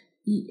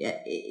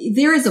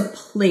 there is a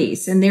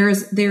place, and there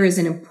is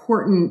an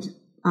important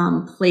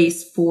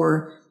place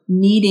for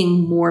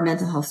needing more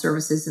mental health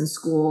services in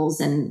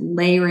schools and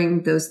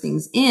layering those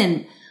things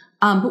in.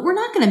 But we're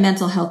not going to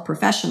mental health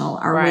professional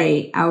our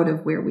way out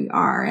of where we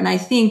are. And I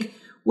think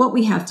what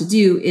we have to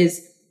do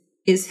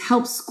is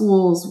help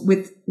schools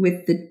with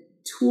the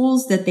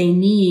tools that they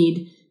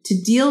need to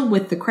deal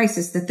with the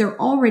crisis that they're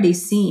already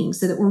seeing,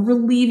 so that we're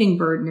relieving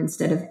burden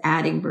instead of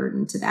adding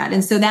burden to that.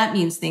 And so that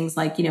means things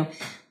like,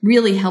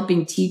 really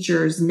helping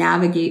teachers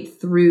navigate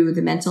through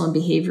the mental and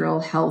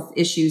behavioral health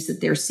issues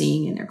that they're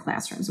seeing in their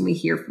classrooms. And we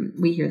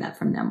hear that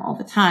from them all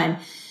the time.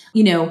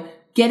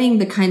 Getting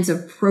the kinds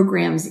of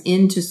programs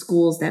into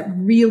schools that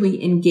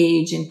really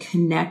engage and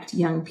connect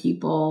young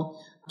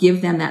people,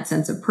 give them that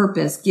sense of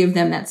purpose, give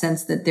them that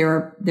sense that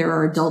there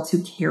are adults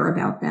who care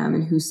about them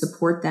and who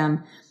support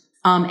them.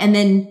 And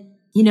then,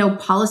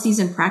 policies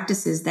and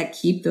practices that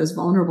keep those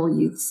vulnerable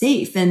youth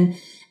safe.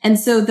 And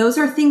so those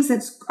are things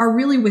that are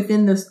really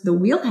within the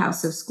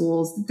wheelhouse of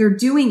schools that they're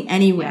doing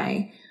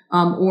anyway,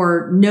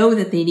 or know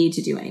that they need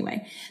to do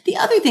anyway. The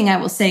other thing I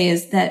will say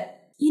is that,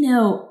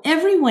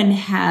 everyone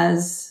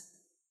has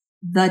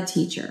the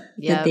teacher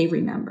that they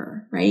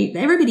remember, right?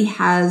 Everybody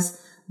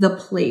has the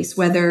place,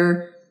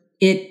 whether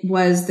it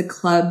was the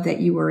club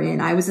that you were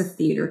in. I was a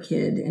theater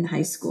kid in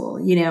high school,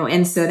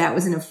 and so that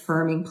was an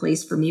affirming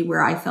place for me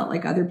where I felt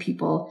like other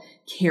people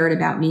cared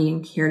about me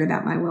and cared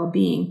about my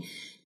well-being.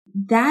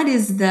 That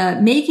is the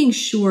making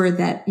sure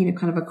that,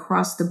 kind of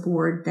across the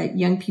board, that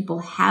young people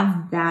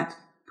have that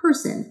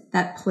person,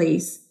 that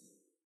place,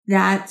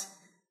 that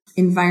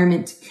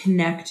environment to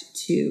connect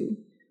to,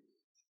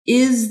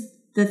 is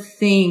the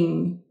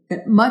thing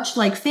that, much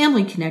like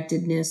family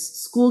connectedness,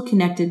 school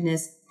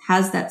connectedness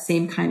has that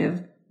same kind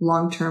of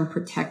long-term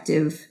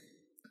protective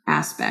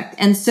aspect.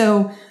 And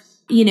so,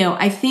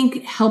 I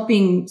think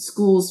helping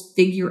schools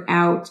figure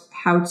out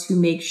how to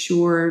make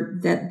sure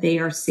that they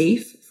are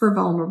safe for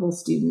vulnerable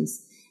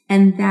students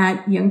and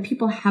that young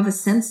people have a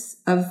sense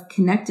of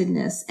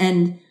connectedness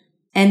and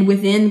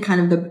within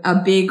kind of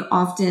a big,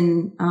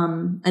 often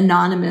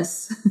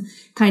anonymous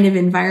kind of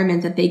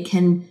environment, that they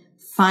can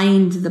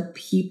find the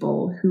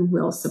people who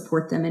will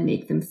support them and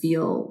make them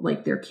feel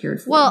like they're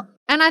cared for. Well,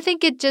 and I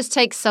think it just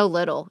takes so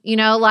little,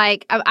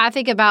 like I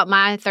think about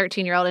my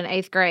 13-year-old in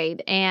 8th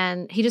grade,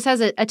 and he just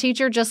has a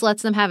teacher just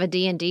lets them have a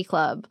D&D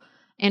club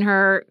in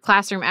her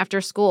classroom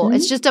after school. Mm-hmm.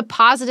 It's just a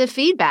positive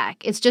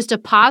feedback. It's just a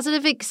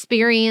positive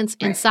experience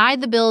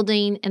inside the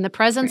building in the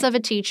presence of a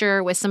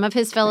teacher with some of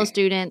his fellow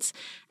students.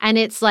 And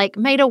it's like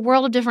made a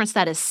world of difference.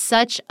 That is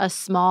such a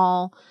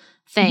small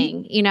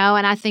thing,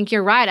 and I think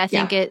you're right. I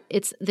think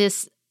it's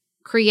this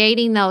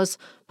creating those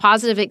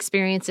positive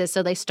experiences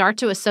so they start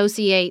to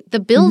associate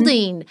the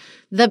building,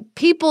 the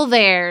people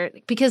there,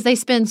 because they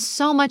spend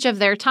so much of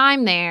their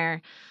time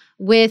there,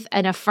 with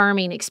an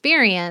affirming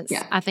experience,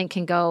 I think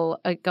can go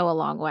a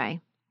long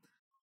way.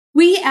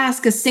 We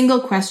ask a single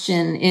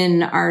question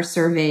in our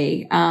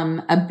survey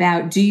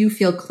about, do you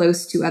feel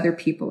close to other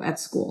people at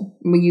school?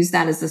 And we use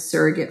that as a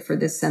surrogate for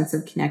this sense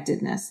of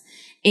connectedness.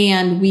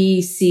 And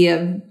we see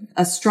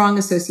a strong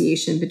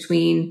association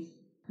between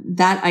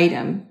that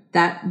item,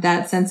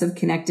 that sense of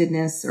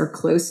connectedness or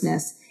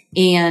closeness,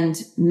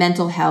 and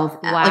mental health.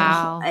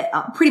 Wow.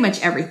 Pretty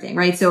much everything,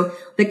 right? So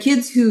the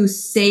kids who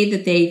say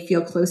that they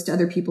feel close to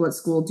other people at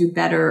school do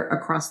better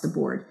across the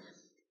board.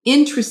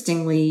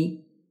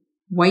 Interestingly,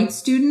 white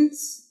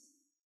students,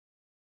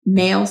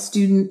 male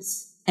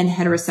students, and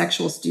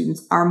heterosexual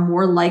students are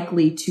more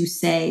likely to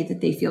say that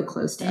they feel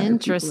close to other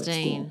people at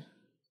school.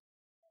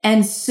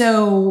 And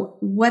so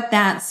what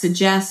that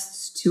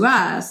suggests to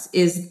us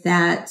is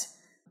that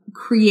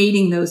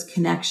creating those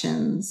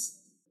connections,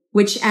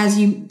 which, as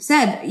you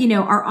said,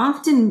 are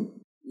often,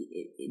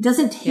 it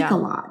doesn't take a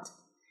lot,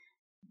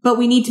 but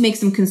we need to make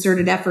some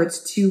concerted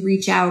efforts to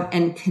reach out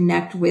and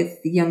connect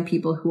with the young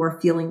people who are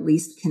feeling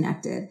least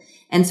connected.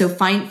 And so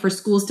for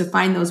schools to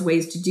find those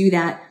ways to do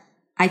that,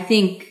 I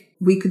think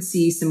we could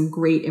see some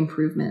great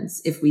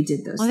improvements if we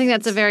did those. I think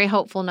that's a very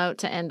hopeful note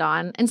to end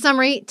on. In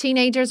summary,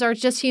 teenagers are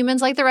just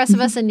humans like the rest of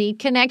us and need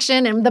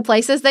connection in the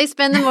places they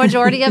spend the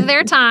majority of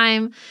their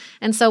time.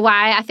 And so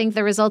why I think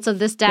the results of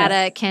this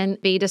data can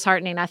be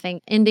disheartening, I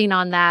think ending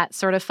on that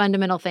sort of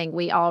fundamental thing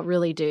we all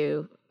really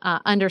do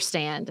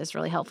understand is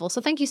really helpful.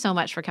 So thank you so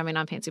much for coming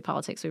on Pantsuit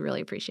Politics. We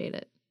really appreciate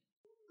it.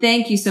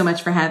 Thank you so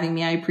much for having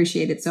me. I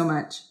appreciate it so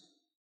much.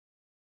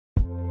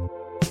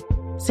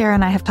 Sarah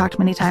and I have talked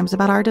many times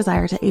about our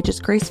desire to age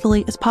as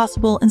gracefully as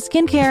possible, and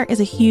skincare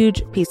is a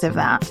huge piece of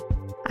that.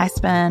 I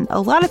spend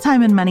a lot of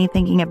time and money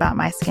thinking about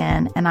my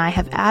skin, and I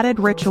have added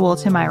Ritual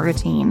to my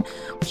routine,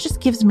 which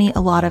just gives me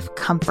a lot of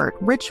comfort.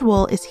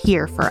 Ritual is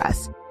here for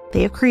us.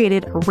 They have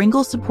created a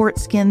wrinkle support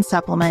skin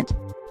supplement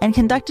and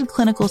conducted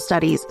clinical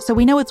studies, so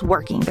we know it's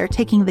working. They're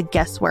taking the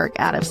guesswork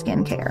out of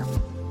skincare.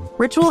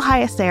 Ritual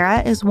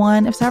Hyacera is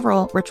one of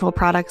several Ritual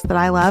products that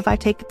I love. I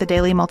take the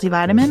daily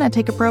multivitamin, I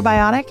take a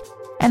probiotic,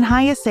 and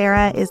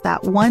Hyacera is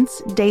that once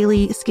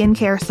daily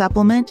skincare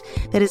supplement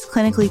that is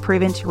clinically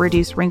proven to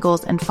reduce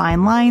wrinkles and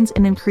fine lines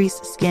and increase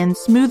skin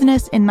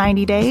smoothness in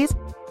 90 days.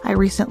 I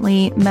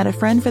recently met a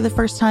friend for the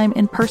first time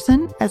in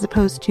person as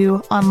opposed to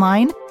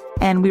online,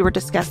 and we were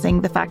discussing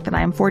the fact that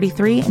I am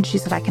 43, and she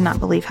said, "I cannot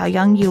believe how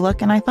young you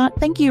look." And I thought,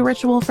 thank you,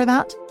 Ritual, for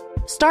that.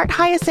 Start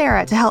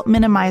Hyacera to help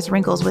minimize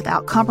wrinkles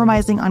without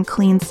compromising on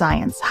clean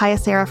science.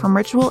 Hyacera from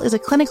Ritual is a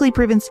clinically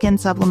proven skin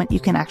supplement you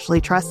can actually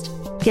trust.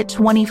 Get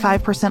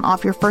 25%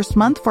 off your first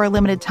month for a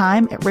limited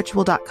time at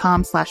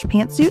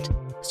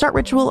ritual.com/pantsuit. Start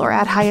Ritual or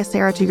add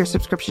Hyacera to your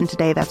subscription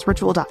today. That's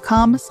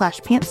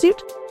ritual.com/pantsuit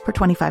for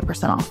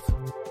 25% off.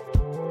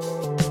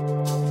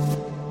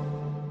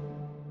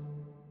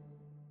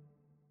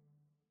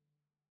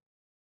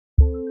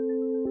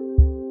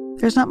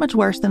 There's not much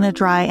worse than a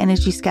dry and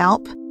itchy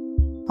scalp.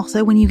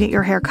 Also, when you get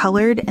your hair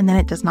colored and then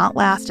it does not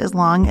last as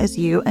long as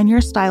you and your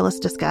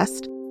stylist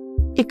discussed.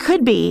 It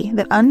could be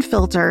that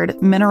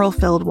unfiltered,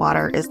 mineral-filled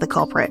water is the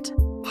culprit.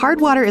 Hard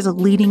water is a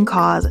leading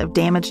cause of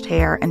damaged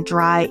hair and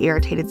dry,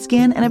 irritated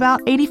skin, and about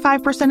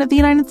 85% of the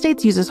United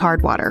States uses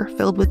hard water,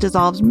 filled with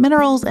dissolved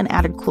minerals and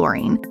added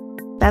chlorine.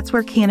 That's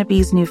where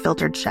Canopy's new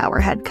filtered shower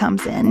head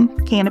comes in.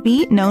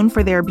 Canopy, known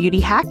for their beauty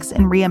hacks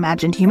and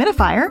reimagined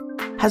humidifier,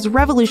 has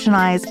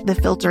revolutionized the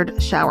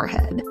filtered shower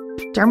head.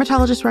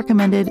 Dermatologists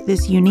recommended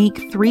this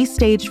unique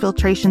 3-stage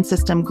filtration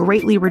system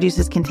greatly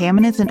reduces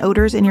contaminants and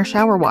odors in your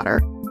shower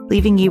water,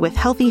 leaving you with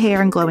healthy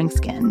hair and glowing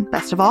skin.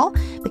 Best of all,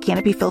 the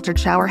Canopy filtered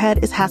shower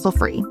head is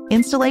hassle-free.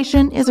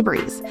 Installation is a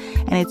breeze,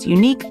 and its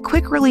unique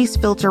quick-release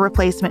filter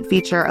replacement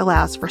feature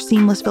allows for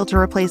seamless filter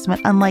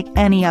replacement unlike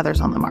any others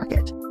on the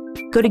market.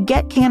 Go to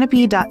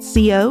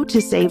getcanopy.co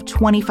to save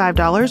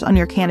 $25 on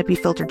your Canopy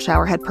filtered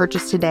shower head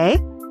purchase today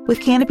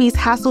with Canopy's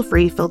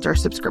hassle-free filter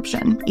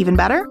subscription. Even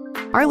better,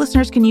 our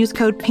listeners can use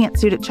code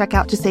PANTSUIT at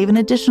checkout to save an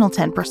additional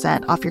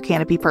 10% off your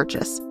Canopy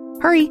purchase.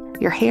 Hurry,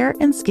 your hair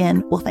and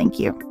skin will thank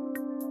you.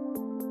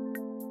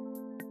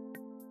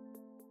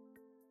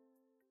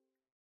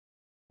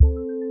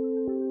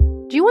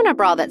 Do you want a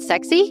bra that's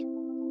sexy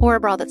or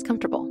a bra that's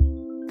comfortable?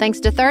 Thanks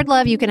to Third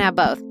Love, you can have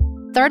both.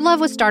 Third Love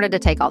was started to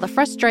take all the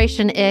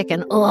frustration, ick,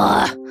 and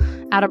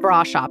out of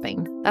bra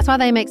shopping. That's why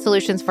they make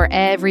solutions for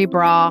every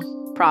bra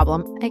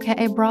problem,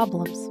 aka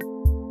problems.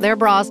 Their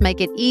bras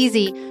make it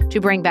easy to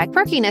bring back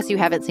perkiness you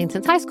haven't seen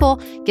since high school,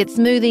 get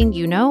smoothing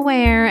you know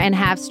where, and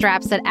have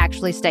straps that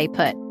actually stay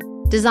put.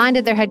 Designed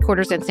at their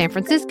headquarters in San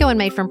Francisco and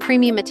made from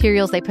premium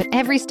materials, they put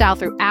every style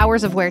through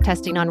hours of wear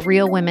testing on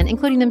real women,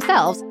 including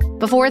themselves,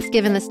 before it's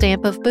given the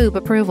stamp of boob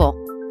approval.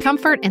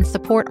 Comfort and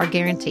support are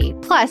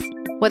guaranteed. Plus,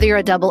 whether you're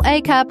a double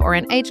A cup or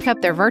an H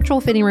cup, their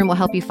virtual fitting room will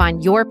help you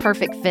find your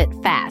perfect fit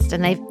fast.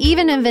 And they've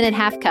even invented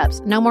half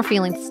cups. No more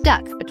feeling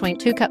stuck between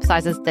 2 cup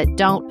sizes that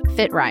don't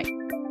fit right.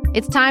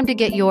 It's time to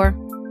get your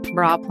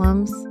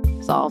problems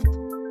solved.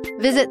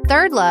 Visit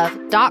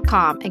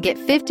thirdlove.com and get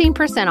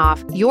 15%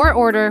 off your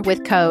order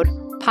with code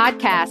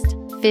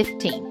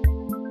podcast15.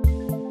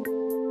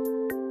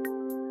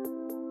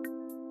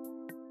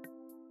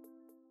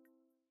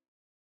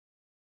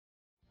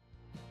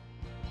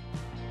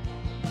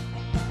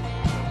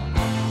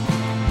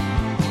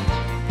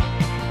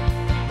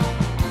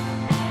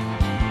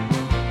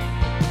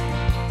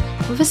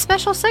 We have a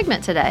special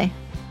segment today.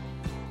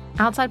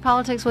 Outside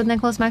Politics with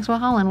Nicholas Maxwell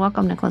Holland.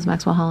 Welcome, Nicholas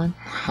Maxwell Holland.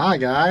 Hi,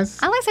 guys.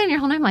 I like saying your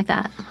whole name like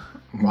that.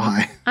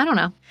 Why? I don't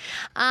know.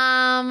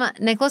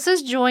 Nicholas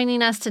is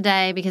joining us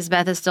today because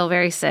Beth is still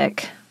very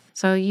sick.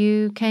 So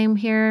you came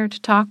here to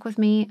talk with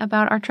me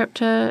about our trip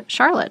to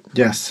Charlotte.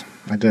 Yes,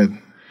 I did.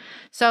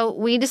 So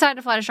we decided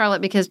to fly to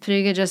Charlotte because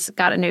Paducah just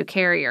got a new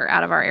carrier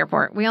out of our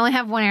airport. We only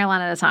have one airline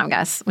at a time,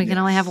 guys. We can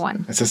only have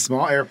one. It's a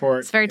small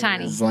airport. It's very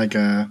tiny. It's like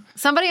a...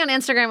 Somebody on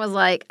Instagram was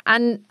like,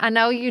 I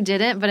know you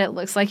didn't, but it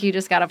looks like you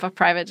just got off a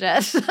private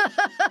jet.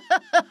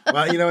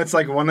 Well, it's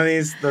like one of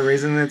these, the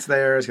reason it's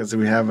there is because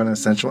we have an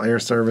essential air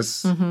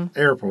service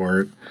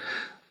airport,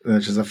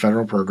 which is a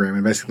federal program.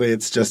 And basically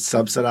it's just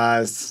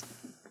subsidized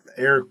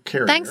air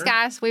carrier. Thanks,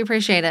 guys. We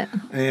appreciate it.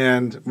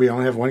 And we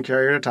only have one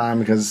carrier at a time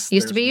because...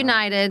 Used to be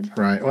United.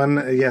 Right. Well,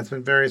 it's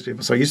been various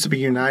people. So it used to be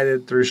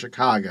United through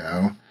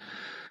Chicago.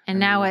 And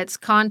now it's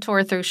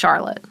Contour through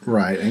Charlotte.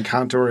 Right. And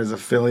Contour is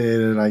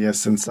affiliated, I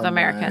guess, in some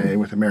way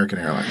with American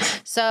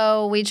Airlines.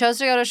 So we chose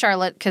to go to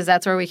Charlotte because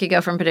that's where we could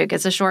go from Paducah.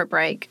 It's a short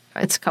break.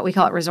 We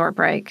call it resort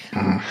break.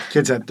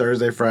 Kids had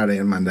Thursday, Friday,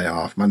 and Monday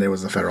off. Monday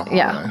was the federal holiday.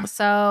 Yeah.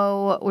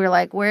 So we were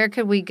like, where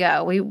could we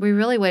go? We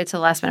really waited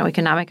till the last minute. We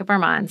could not make up our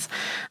minds.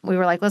 We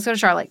were like, let's go to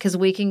Charlotte because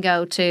we can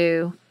go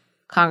to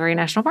Congaree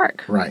National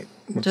Park. Right.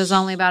 Which is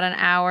only about an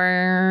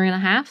hour and a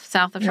half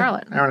south of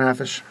Charlotte. Hour and a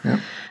half-ish. Yeah.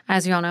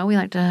 As you all know, we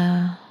like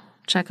to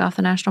check off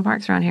the national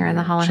parks around here in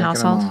the Holland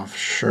household. Them off,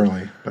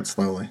 surely, but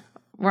slowly.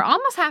 We're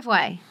almost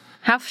halfway.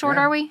 How short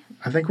are we?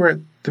 I think we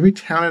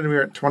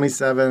were at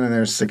 27 and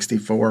there's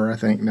 64, I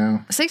think,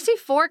 now.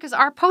 64? Because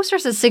our poster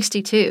says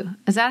 62.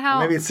 Is that how?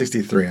 Maybe it's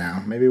 63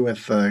 now. Maybe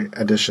with the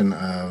addition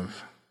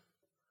of...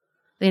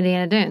 the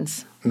Indiana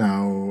Dunes.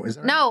 No. Is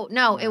there?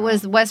 No. It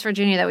was West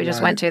Virginia that we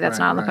just went to. That's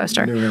not on the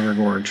poster. New River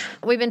Gorge.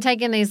 We've been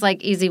taking these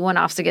easy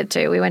one-offs to get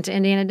to. We went to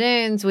Indiana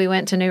Dunes, we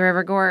went to New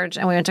River Gorge,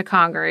 and we went to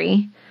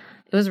Congaree.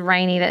 It was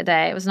rainy that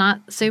day. It was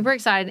not super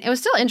exciting. It was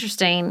still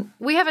interesting.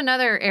 We have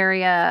another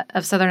area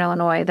of southern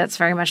Illinois that's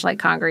very much like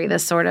Congaree,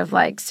 this sort of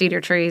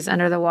cedar trees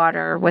under the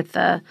water with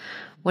the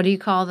What do you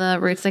call the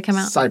roots that come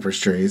out? Cypress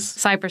trees.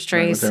 Cypress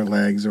Right, trees. with their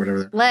legs or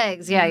whatever.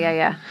 Legs.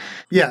 Yeah.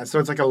 Yeah, so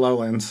it's like a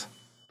lowlands.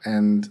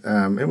 And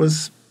it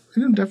was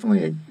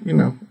definitely,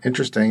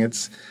 interesting.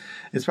 It's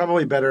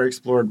probably better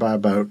explored by a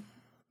boat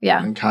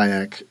Yeah. and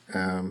kayak,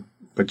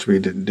 which we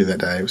didn't do that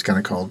day. It was kind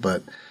of cold,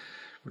 but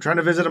we're trying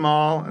to visit them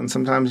all. And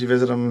sometimes you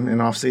visit them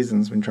in off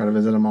seasons. We try to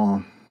visit them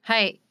all.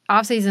 Hey,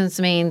 off seasons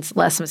means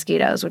less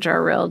mosquitoes, which are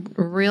a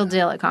real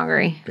deal at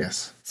Congaree.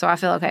 Yes. So I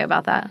feel okay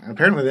about that. And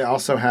apparently they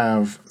also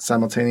have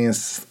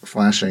simultaneous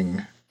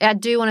flashing. I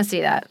do want to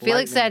see that.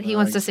 Felix said he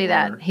wants to see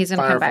that. He's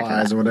going to come back to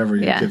fireflies that. or whatever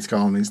your kids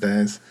call them these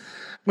days.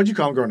 What'd you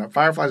call them growing up?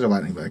 Fireflies or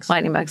lightning bugs?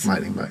 Lightning bugs.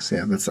 Lightning bugs.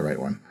 Yeah, that's the right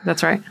one.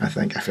 That's right. I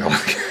feel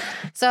like.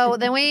 So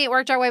then we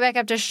worked our way back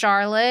up to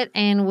Charlotte,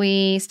 and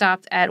we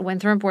stopped at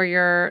Winthrop,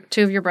 where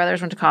two of your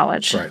brothers went to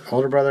college. Right.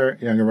 Older brother,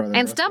 younger brother.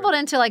 And stumbled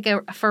into like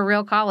a for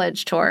real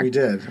college tour. We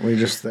did. They were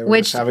just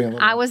having a little.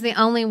 I was the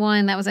only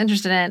one that was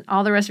interested in.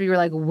 All the rest of you were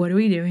like, what are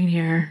we doing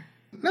here?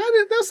 No,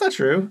 that's not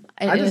true.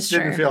 I just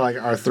didn't feel like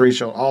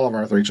all of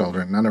our three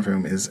children, none of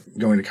whom is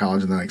going to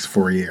college in the next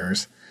 4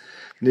 years,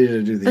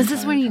 needed to do the This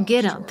is when you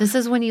get them. tour. This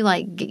is when you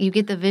you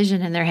get the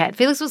vision in their head.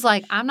 Felix was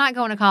like, I'm not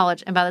going to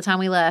college. And by the time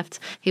we left,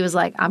 he was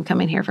like, I'm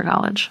coming here for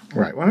college.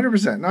 Right,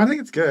 100%. No, I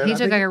think it's good. He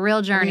took like a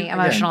real journey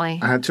emotionally.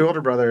 I had two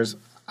older brothers.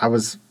 I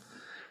was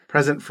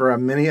present for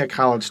a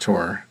college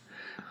tour.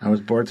 I was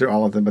bored through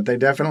all of them, but they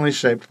definitely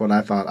shaped what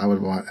I thought I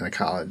would want in a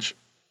college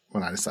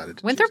when I decided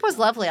to. Winthrop was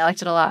lovely. I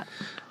liked it a lot.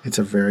 It's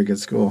a very good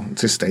school.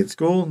 It's a state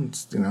school.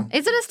 Is it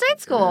a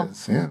state school? It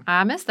is, yeah.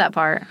 I missed that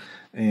part.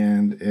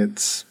 And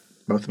it's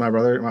both my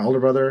older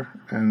brother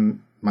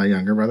and my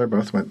younger brother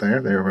both went there.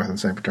 They were both in the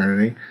same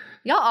fraternity.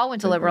 Y'all all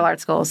went to liberal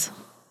arts schools.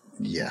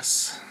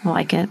 Yes. I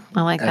like it.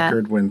 I like that.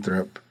 Eckerd,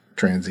 Winthrop,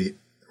 Transy,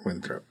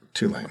 Winthrop,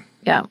 Tulane.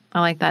 Yeah,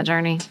 I like that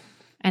journey.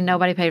 And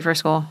nobody paid for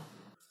school.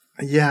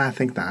 Yeah, I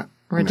think that.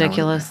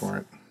 Ridiculous. I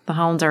wouldn't pay for it. The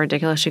Hollands are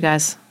ridiculous, you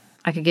guys.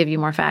 I could give you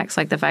more facts,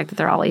 like the fact that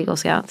they're all Eagle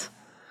Scouts.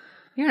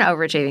 You're an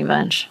overachieving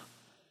bunch.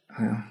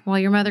 Yeah. Well,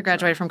 your mother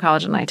graduated from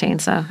college at 19,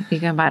 so you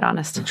can bite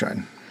honest. We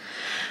tried.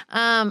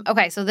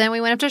 Okay, so then we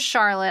went up to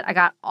Charlotte. I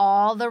got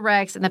all the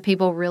recs, and the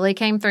people really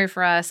came through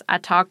for us. I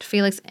talked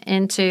Felix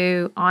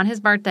into, on his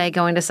birthday,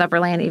 going to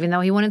Supperland, even though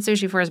he wanted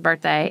sushi for his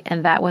birthday,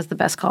 and that was the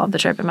best call of the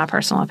trip, in my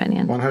personal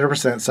opinion. 100%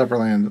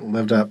 Supperland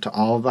lived up to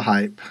all of the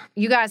hype.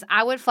 You guys,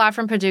 I would fly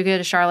from Paducah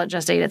to Charlotte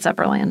just to eat at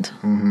Supperland,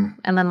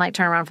 and then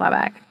turn around and fly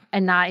back,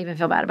 and not even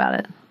feel bad about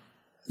it.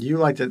 You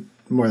liked it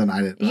more than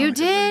I did. You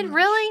did?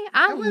 Really?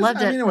 I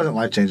loved it. I mean, it wasn't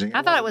life-changing.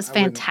 I thought it was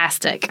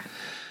fantastic.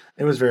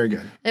 It was very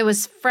good. It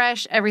was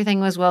fresh. Everything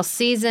was well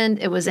seasoned.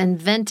 It was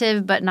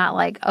inventive, but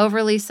not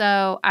overly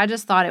so. I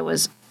just thought it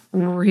was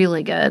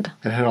really good.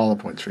 It had all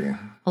the points for you.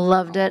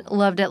 Loved it.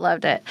 Loved it.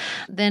 Loved it.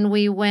 Then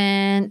we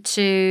went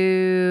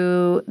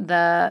to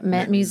the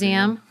Mint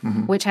Museum,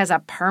 which has a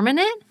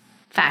permanent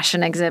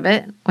fashion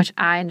exhibit, which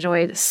I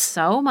enjoyed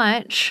so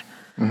much.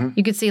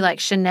 You could see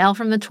Chanel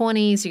from the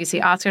 20s. You could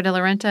see Oscar de la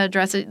Renta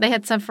dresses. They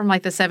had stuff from the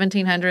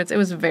 1700s. It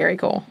was very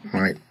cool.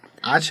 Right.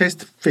 I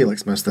chased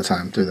Felix most of the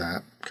time through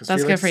that.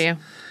 That's good for you.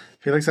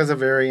 Felix has a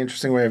very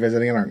interesting way of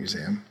visiting an art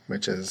museum,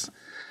 which is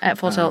at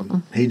full tilt.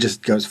 He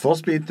just goes full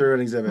speed through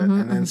an exhibit,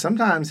 and then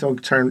sometimes he'll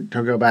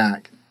go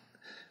back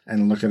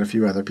and look at a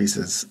few other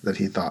pieces that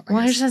he thought.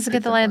 Well, he just has to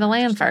get the lay of the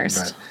land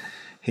first. But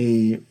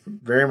he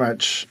very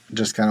much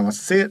just kind of wants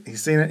to see it.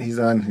 He's seen it. He's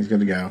done. He's good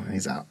to go, and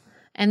he's out.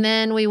 And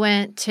then we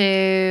went to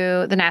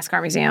the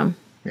NASCAR Museum.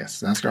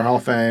 Yes, NASCAR Hall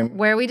of Fame.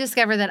 Where we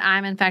discovered that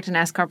I'm, in fact, a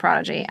NASCAR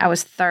prodigy. I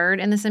was third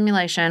in the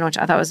simulation, which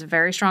I thought was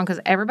very strong because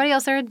everybody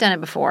else there had done it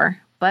before,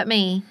 but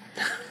me.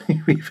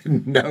 You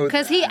even know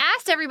because he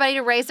asked everybody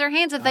to raise their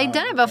hands if they'd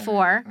done it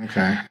before.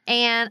 Okay.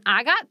 And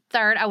I got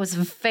third. I was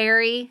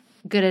very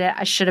good at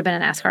it. I should have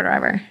been a NASCAR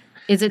driver.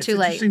 Is it too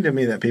late? It's interesting to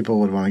me that people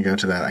would want to go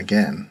to that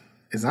again.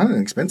 It's not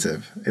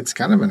inexpensive. It's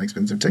kind of an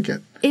expensive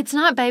ticket. It's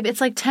not, babe. It's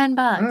 $10.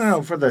 I don't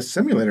know. For the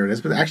simulator, it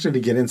is. But actually,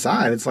 to get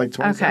inside, it's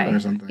 $27 or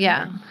something.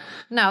 Yeah.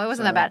 No, it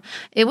wasn't that bad.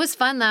 It was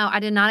fun, though. I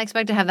did not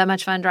expect to have that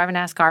much fun driving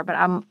NASCAR, but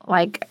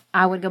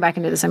I would go back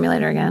and do the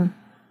simulator again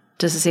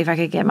just to see if I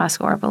could get my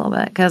score up a little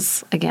bit.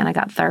 Because, again, I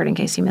got third in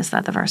case you missed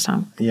that the first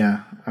time.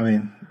 Yeah. I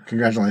mean,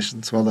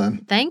 congratulations. Well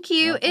done. Thank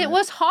you. It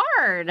was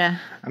hard. I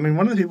mean,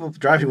 one of the people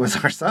driving was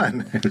our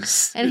son.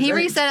 And he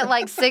reset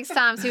it 6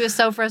 times. He was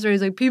so frustrated.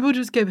 He's like, people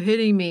just kept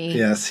hitting me.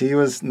 Yes, he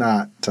was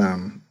not.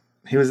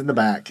 He was in the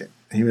back.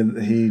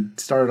 He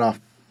started off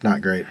not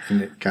great,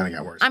 and it kind of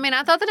got worse. I mean,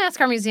 I thought the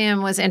NASCAR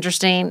Museum was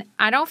interesting.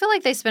 I don't feel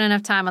like they spend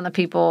enough time on the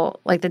people,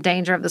 the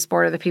danger of the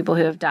sport or the people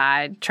who have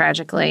died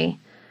tragically.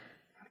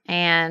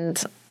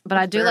 But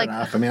I do Fair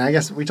enough. I mean, I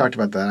guess we talked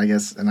about that,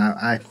 and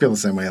I feel the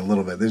same way a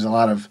little bit. There's a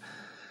lot of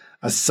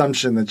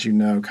assumption that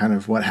kind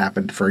of what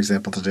happened, for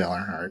example, to Dale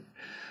Earnhardt.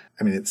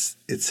 I mean,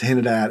 it's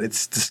hinted at,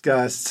 it's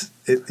discussed,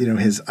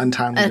 his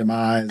untimely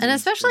demise. And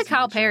especially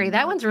Kyle Perry.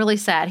 That one's really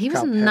sad. He was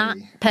Kyle not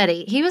Petty.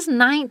 petty. He was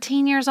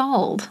 19 years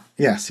old.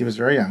 Yes, he was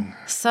very young.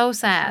 So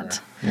sad.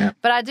 Yeah.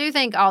 But I do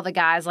think all the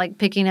guys, like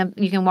picking up,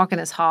 you can walk in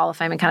this hall of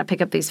fame and kind of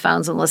pick up these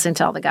phones and listen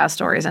to all the guys'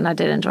 stories. And I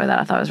did enjoy that.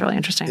 I thought it was really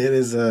interesting. It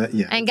is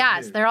yeah. And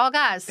guys, they're all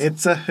guys.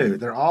 It's a hoot.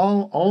 They're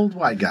all old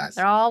white guys.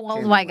 They're all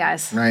old white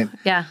guys. Right.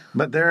 Yeah.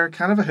 But they're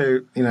kind of a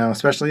hoot,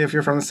 especially if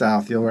you're from the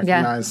South, you'll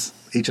recognize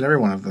each and every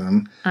one of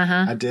them.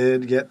 I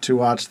did get to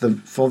watch the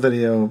full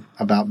video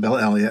about Bill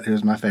Elliott,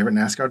 who's my favorite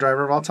NASCAR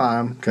driver of all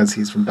time, because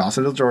he's from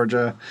Dawsonville,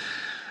 Georgia,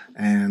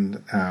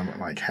 and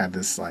had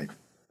this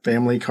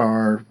family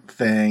car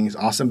thing. He's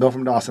awesome Bill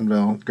from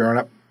Dawsonville. Growing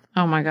up,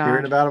 Oh my God.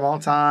 hearing about him all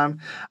the time.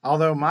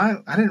 Although I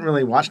didn't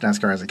really watch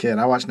NASCAR as a kid.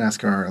 I watched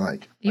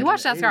NASCAR You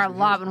watched NASCAR a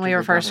lot when we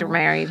were first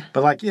married.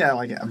 But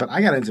but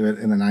I got into it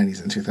in the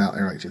 90s and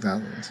early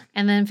 2000s.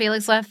 And then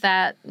Felix left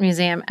that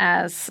museum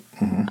as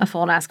a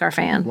full NASCAR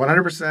fan.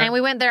 100%. And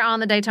we went there on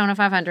the Daytona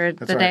 500,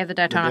 That's the right. day of the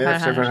Daytona The day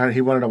of 500.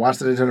 He wanted to watch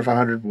the Daytona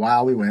 500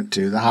 while we went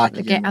to the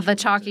hockey game. The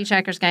chalky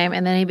checkers game,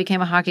 and then he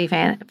became a hockey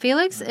fan.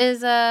 Felix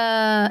is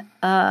a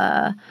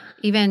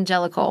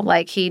evangelical.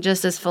 He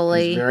just is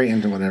fully He's very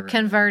into whatever.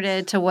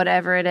 converted to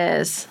whatever it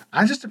is.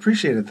 I just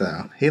appreciate it,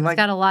 though. He's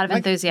got a lot of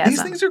enthusiasm.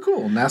 These things are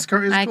cool.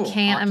 NASCAR is I cool.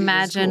 can't Hockey is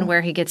imagine cool.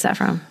 where he gets that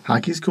from.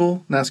 Hockey's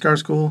cool.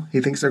 NASCAR's cool.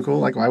 He thinks they're cool.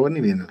 Why wouldn't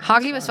he be into that?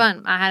 Hockey was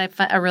fun. I had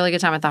a really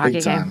good time at the hockey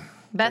Big game. time.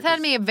 Beth had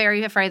me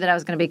very afraid that I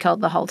was going to be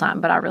cold the whole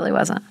time, but I really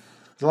wasn't.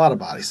 There's a lot of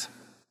bodies.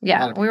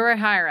 Yeah, we were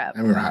higher up.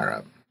 And we were higher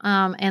up.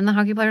 And the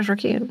hockey players were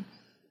cute.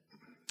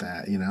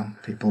 That,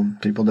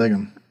 people dig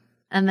them.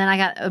 And then I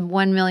got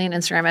 1 million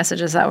Instagram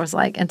messages that was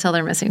until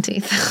they're missing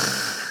teeth.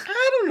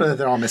 I don't know that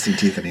they're all missing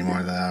teeth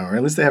anymore, though. Or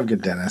at least they have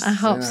good dentists. I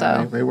hope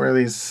so. They wear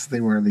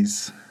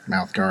these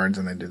mouth guards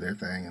and they do their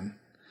thing and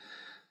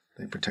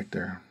they protect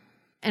their...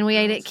 And we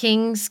ate at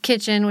King's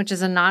Kitchen, which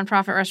is a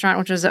nonprofit restaurant,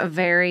 which was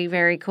very,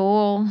 very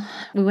cool.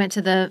 We went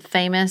to the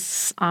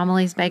famous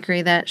Amelie's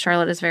Bakery that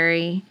Charlotte is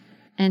very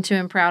into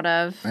and proud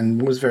of.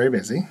 And was very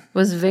busy.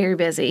 Was very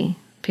busy.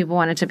 People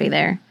wanted to be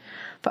there.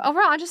 But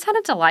overall, I just had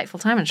a delightful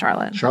time in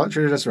Charlotte. Charlotte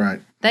treated us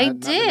right. They I had not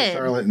been to did.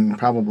 Charlotte in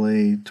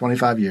probably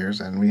 25 years,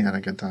 and we had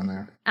a good time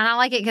there. And I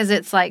like it because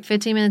it's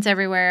 15 minutes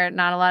everywhere,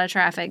 not a lot of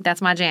traffic.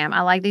 That's my jam.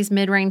 I like these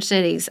mid-range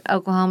cities,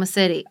 Oklahoma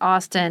City,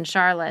 Austin,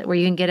 Charlotte, where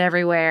you can get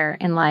everywhere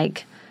in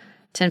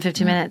 10,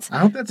 15 minutes. I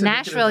hope that's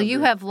Nashville, indicative of you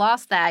the- have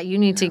lost that. You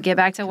need to get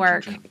back to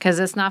work because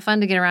it's not fun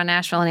to get around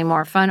Nashville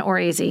anymore, fun or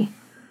easy.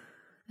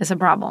 It's a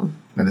problem.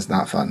 And it's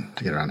not fun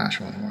to get around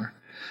Nashville anymore.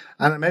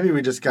 And maybe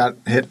we just got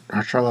hit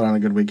Charlotte on a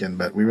good weekend,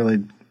 but we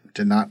really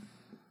did not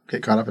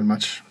get caught up in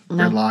much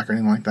gridlock or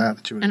anything like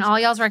that you would And all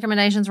y'all's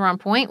recommendations were on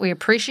point. We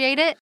appreciate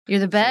it.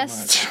 You're the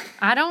best.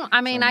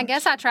 I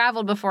guess I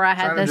traveled before I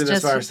had Trying to do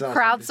this by just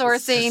ourselves.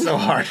 crowdsourcing. It's so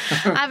hard.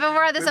 Before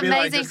I had this We'd be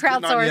amazing just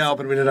getting on crowdsource. Yelp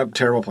and we ended up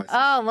terrible places.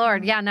 Oh,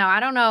 Lord. Yeah, no, I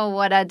don't know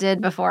what I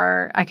did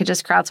before I could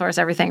just crowdsource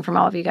everything from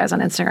all of you guys on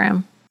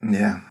Instagram.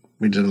 Yeah,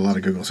 we did a lot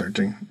of Google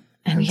searching.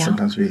 And yeah.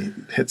 sometimes we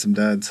hit some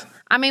duds.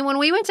 When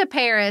we went to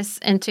Paris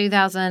in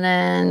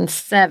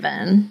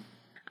 2007,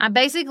 I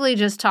basically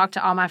just talked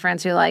to all my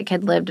friends who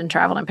had lived and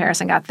traveled in Paris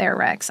and got their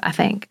recs, I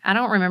think. I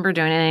don't remember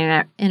doing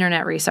any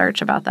internet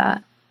research about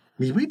that.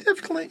 We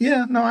definitely,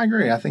 I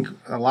agree. I think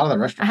a lot of the I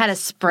restaurants. had a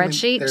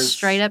spreadsheet, there's-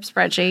 straight up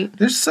spreadsheet.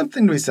 There's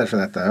something to be said for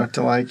that, though,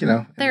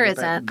 to There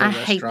isn't. I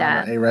hate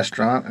that. A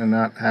restaurant and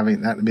not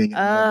having that being the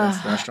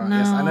best restaurant.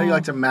 Yes, I know you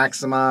like to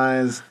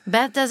maximize.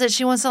 Beth does it.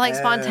 She wants to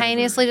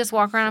spontaneously just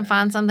walk around and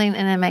find something,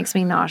 and it makes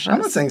me nauseous.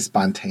 I'm not saying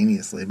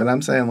spontaneously, but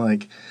I'm saying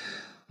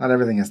not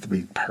everything has to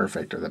be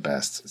perfect or the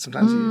best.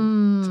 Sometimes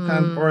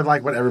or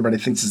what everybody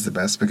thinks is the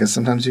best, because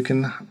sometimes you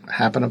can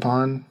happen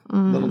upon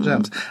little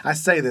gems. I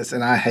say this,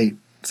 and I hate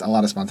a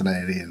lot of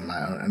spontaneity in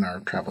our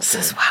travel. This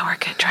is why we're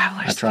good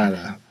travelers.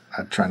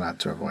 I try not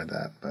to avoid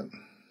that, but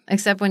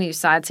except when you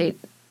side seat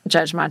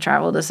judge my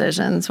travel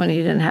decisions when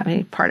you didn't have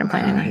any part in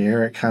planning.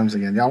 Here it comes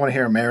again. Y'all want to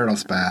hear a marital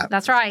spat?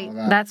 That's right.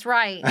 That's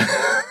right.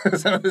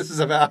 That's what this is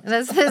about.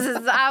 This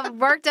is. I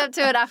worked up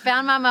to it. I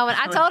found my moment.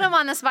 I told him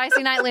on the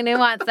Spicy Nightly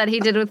Nuance that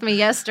he did with me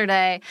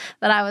yesterday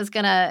that I was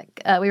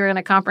we were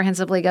gonna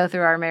comprehensively go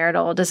through our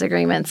marital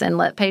disagreements and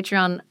let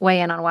Patreon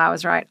weigh in on why I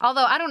was right.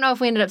 Although I don't know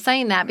if we ended up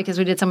saying that because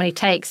we did so many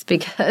takes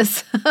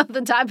because of the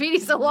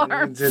diabetes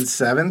alarm. We did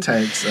 7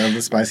 takes of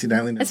the Spicy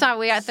Nightly Nuance. It's fine.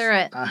 We got through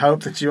it. I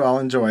hope that you all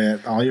enjoy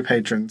it, all your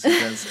patrons,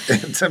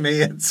 because to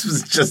me it's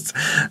just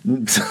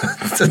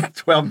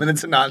 12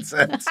 minutes of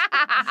nonsense,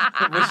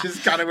 which is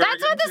kind of where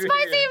That's what the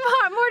Spicy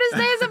Mortis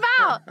Day is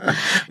about.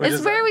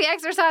 It's where we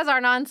exercise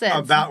our nonsense.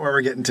 About where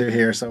we're getting to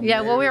here. So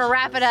yeah, well, we will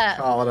wrap it up.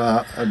 Call it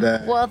a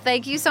day. Well,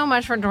 thank you so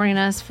much for joining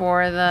us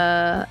for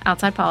the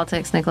Outside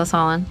Politics, Nicholas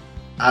Holland.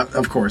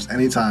 Of course,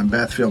 anytime.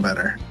 Beth, feel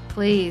better.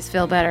 Please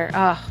feel better.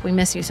 Oh, we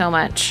miss you so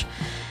much.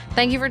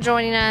 Thank you for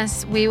joining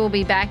us. We will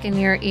be back in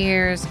your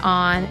ears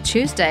on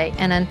Tuesday.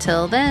 And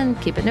until then,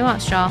 keep it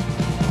nuanced, y'all.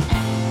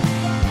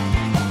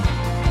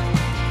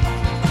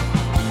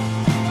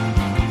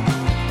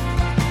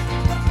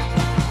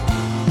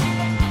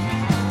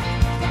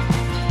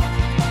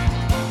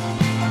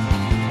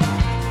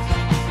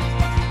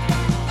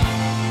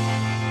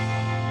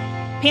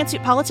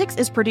 Pantsuit Politics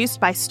is produced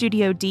by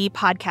Studio D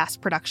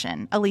Podcast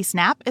Production. Elise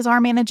Knapp is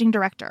our managing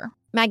director.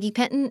 Maggie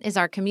Penton is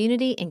our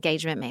community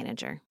engagement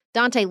manager.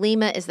 Dante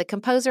Lima is the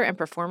composer and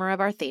performer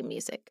of our theme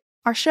music.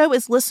 Our show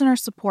is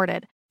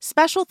listener-supported.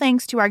 Special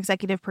thanks to our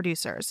executive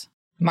producers.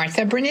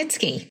 Martha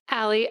Brunitsky,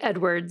 Allie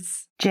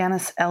Edwards,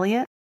 Janice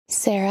Elliott,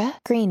 Sarah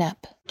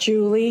Greenup,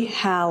 Julie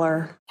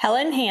Haller,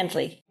 Helen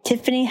Handley,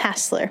 Tiffany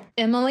Hassler,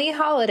 Emily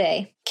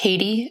Holiday,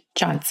 Katie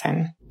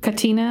Johnson,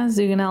 Katina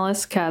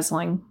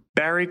Zuganellis-Kasling,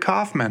 Barry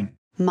Kaufman,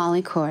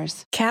 Molly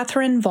Kors,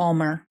 Catherine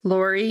Vollmer,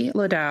 Lori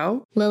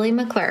Ladow, Lily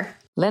McClure,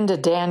 Linda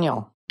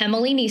Daniel,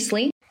 Emily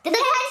Neasley, The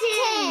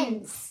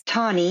Hutchins,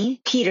 Tawny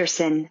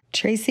Peterson,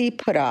 Tracy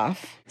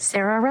Putoff,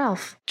 Sarah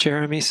Ralph,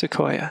 Jeremy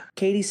Sequoia,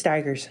 Katie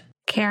Steigers,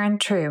 Karen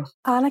True,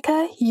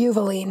 Annika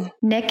Uvaline,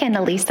 Nick and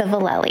Elisa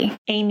Vallely,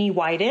 Amy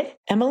Whited,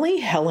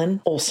 Emily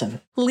Helen Olson,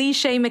 Lee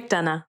Shea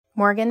McDonough,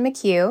 Morgan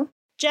McHugh,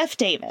 Jeff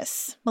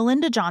Davis,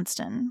 Melinda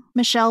Johnston,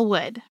 Michelle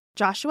Wood,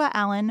 Joshua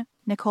Allen,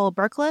 Nicole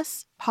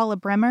Berkless, Paula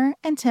Bremer,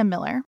 and Tim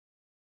Miller.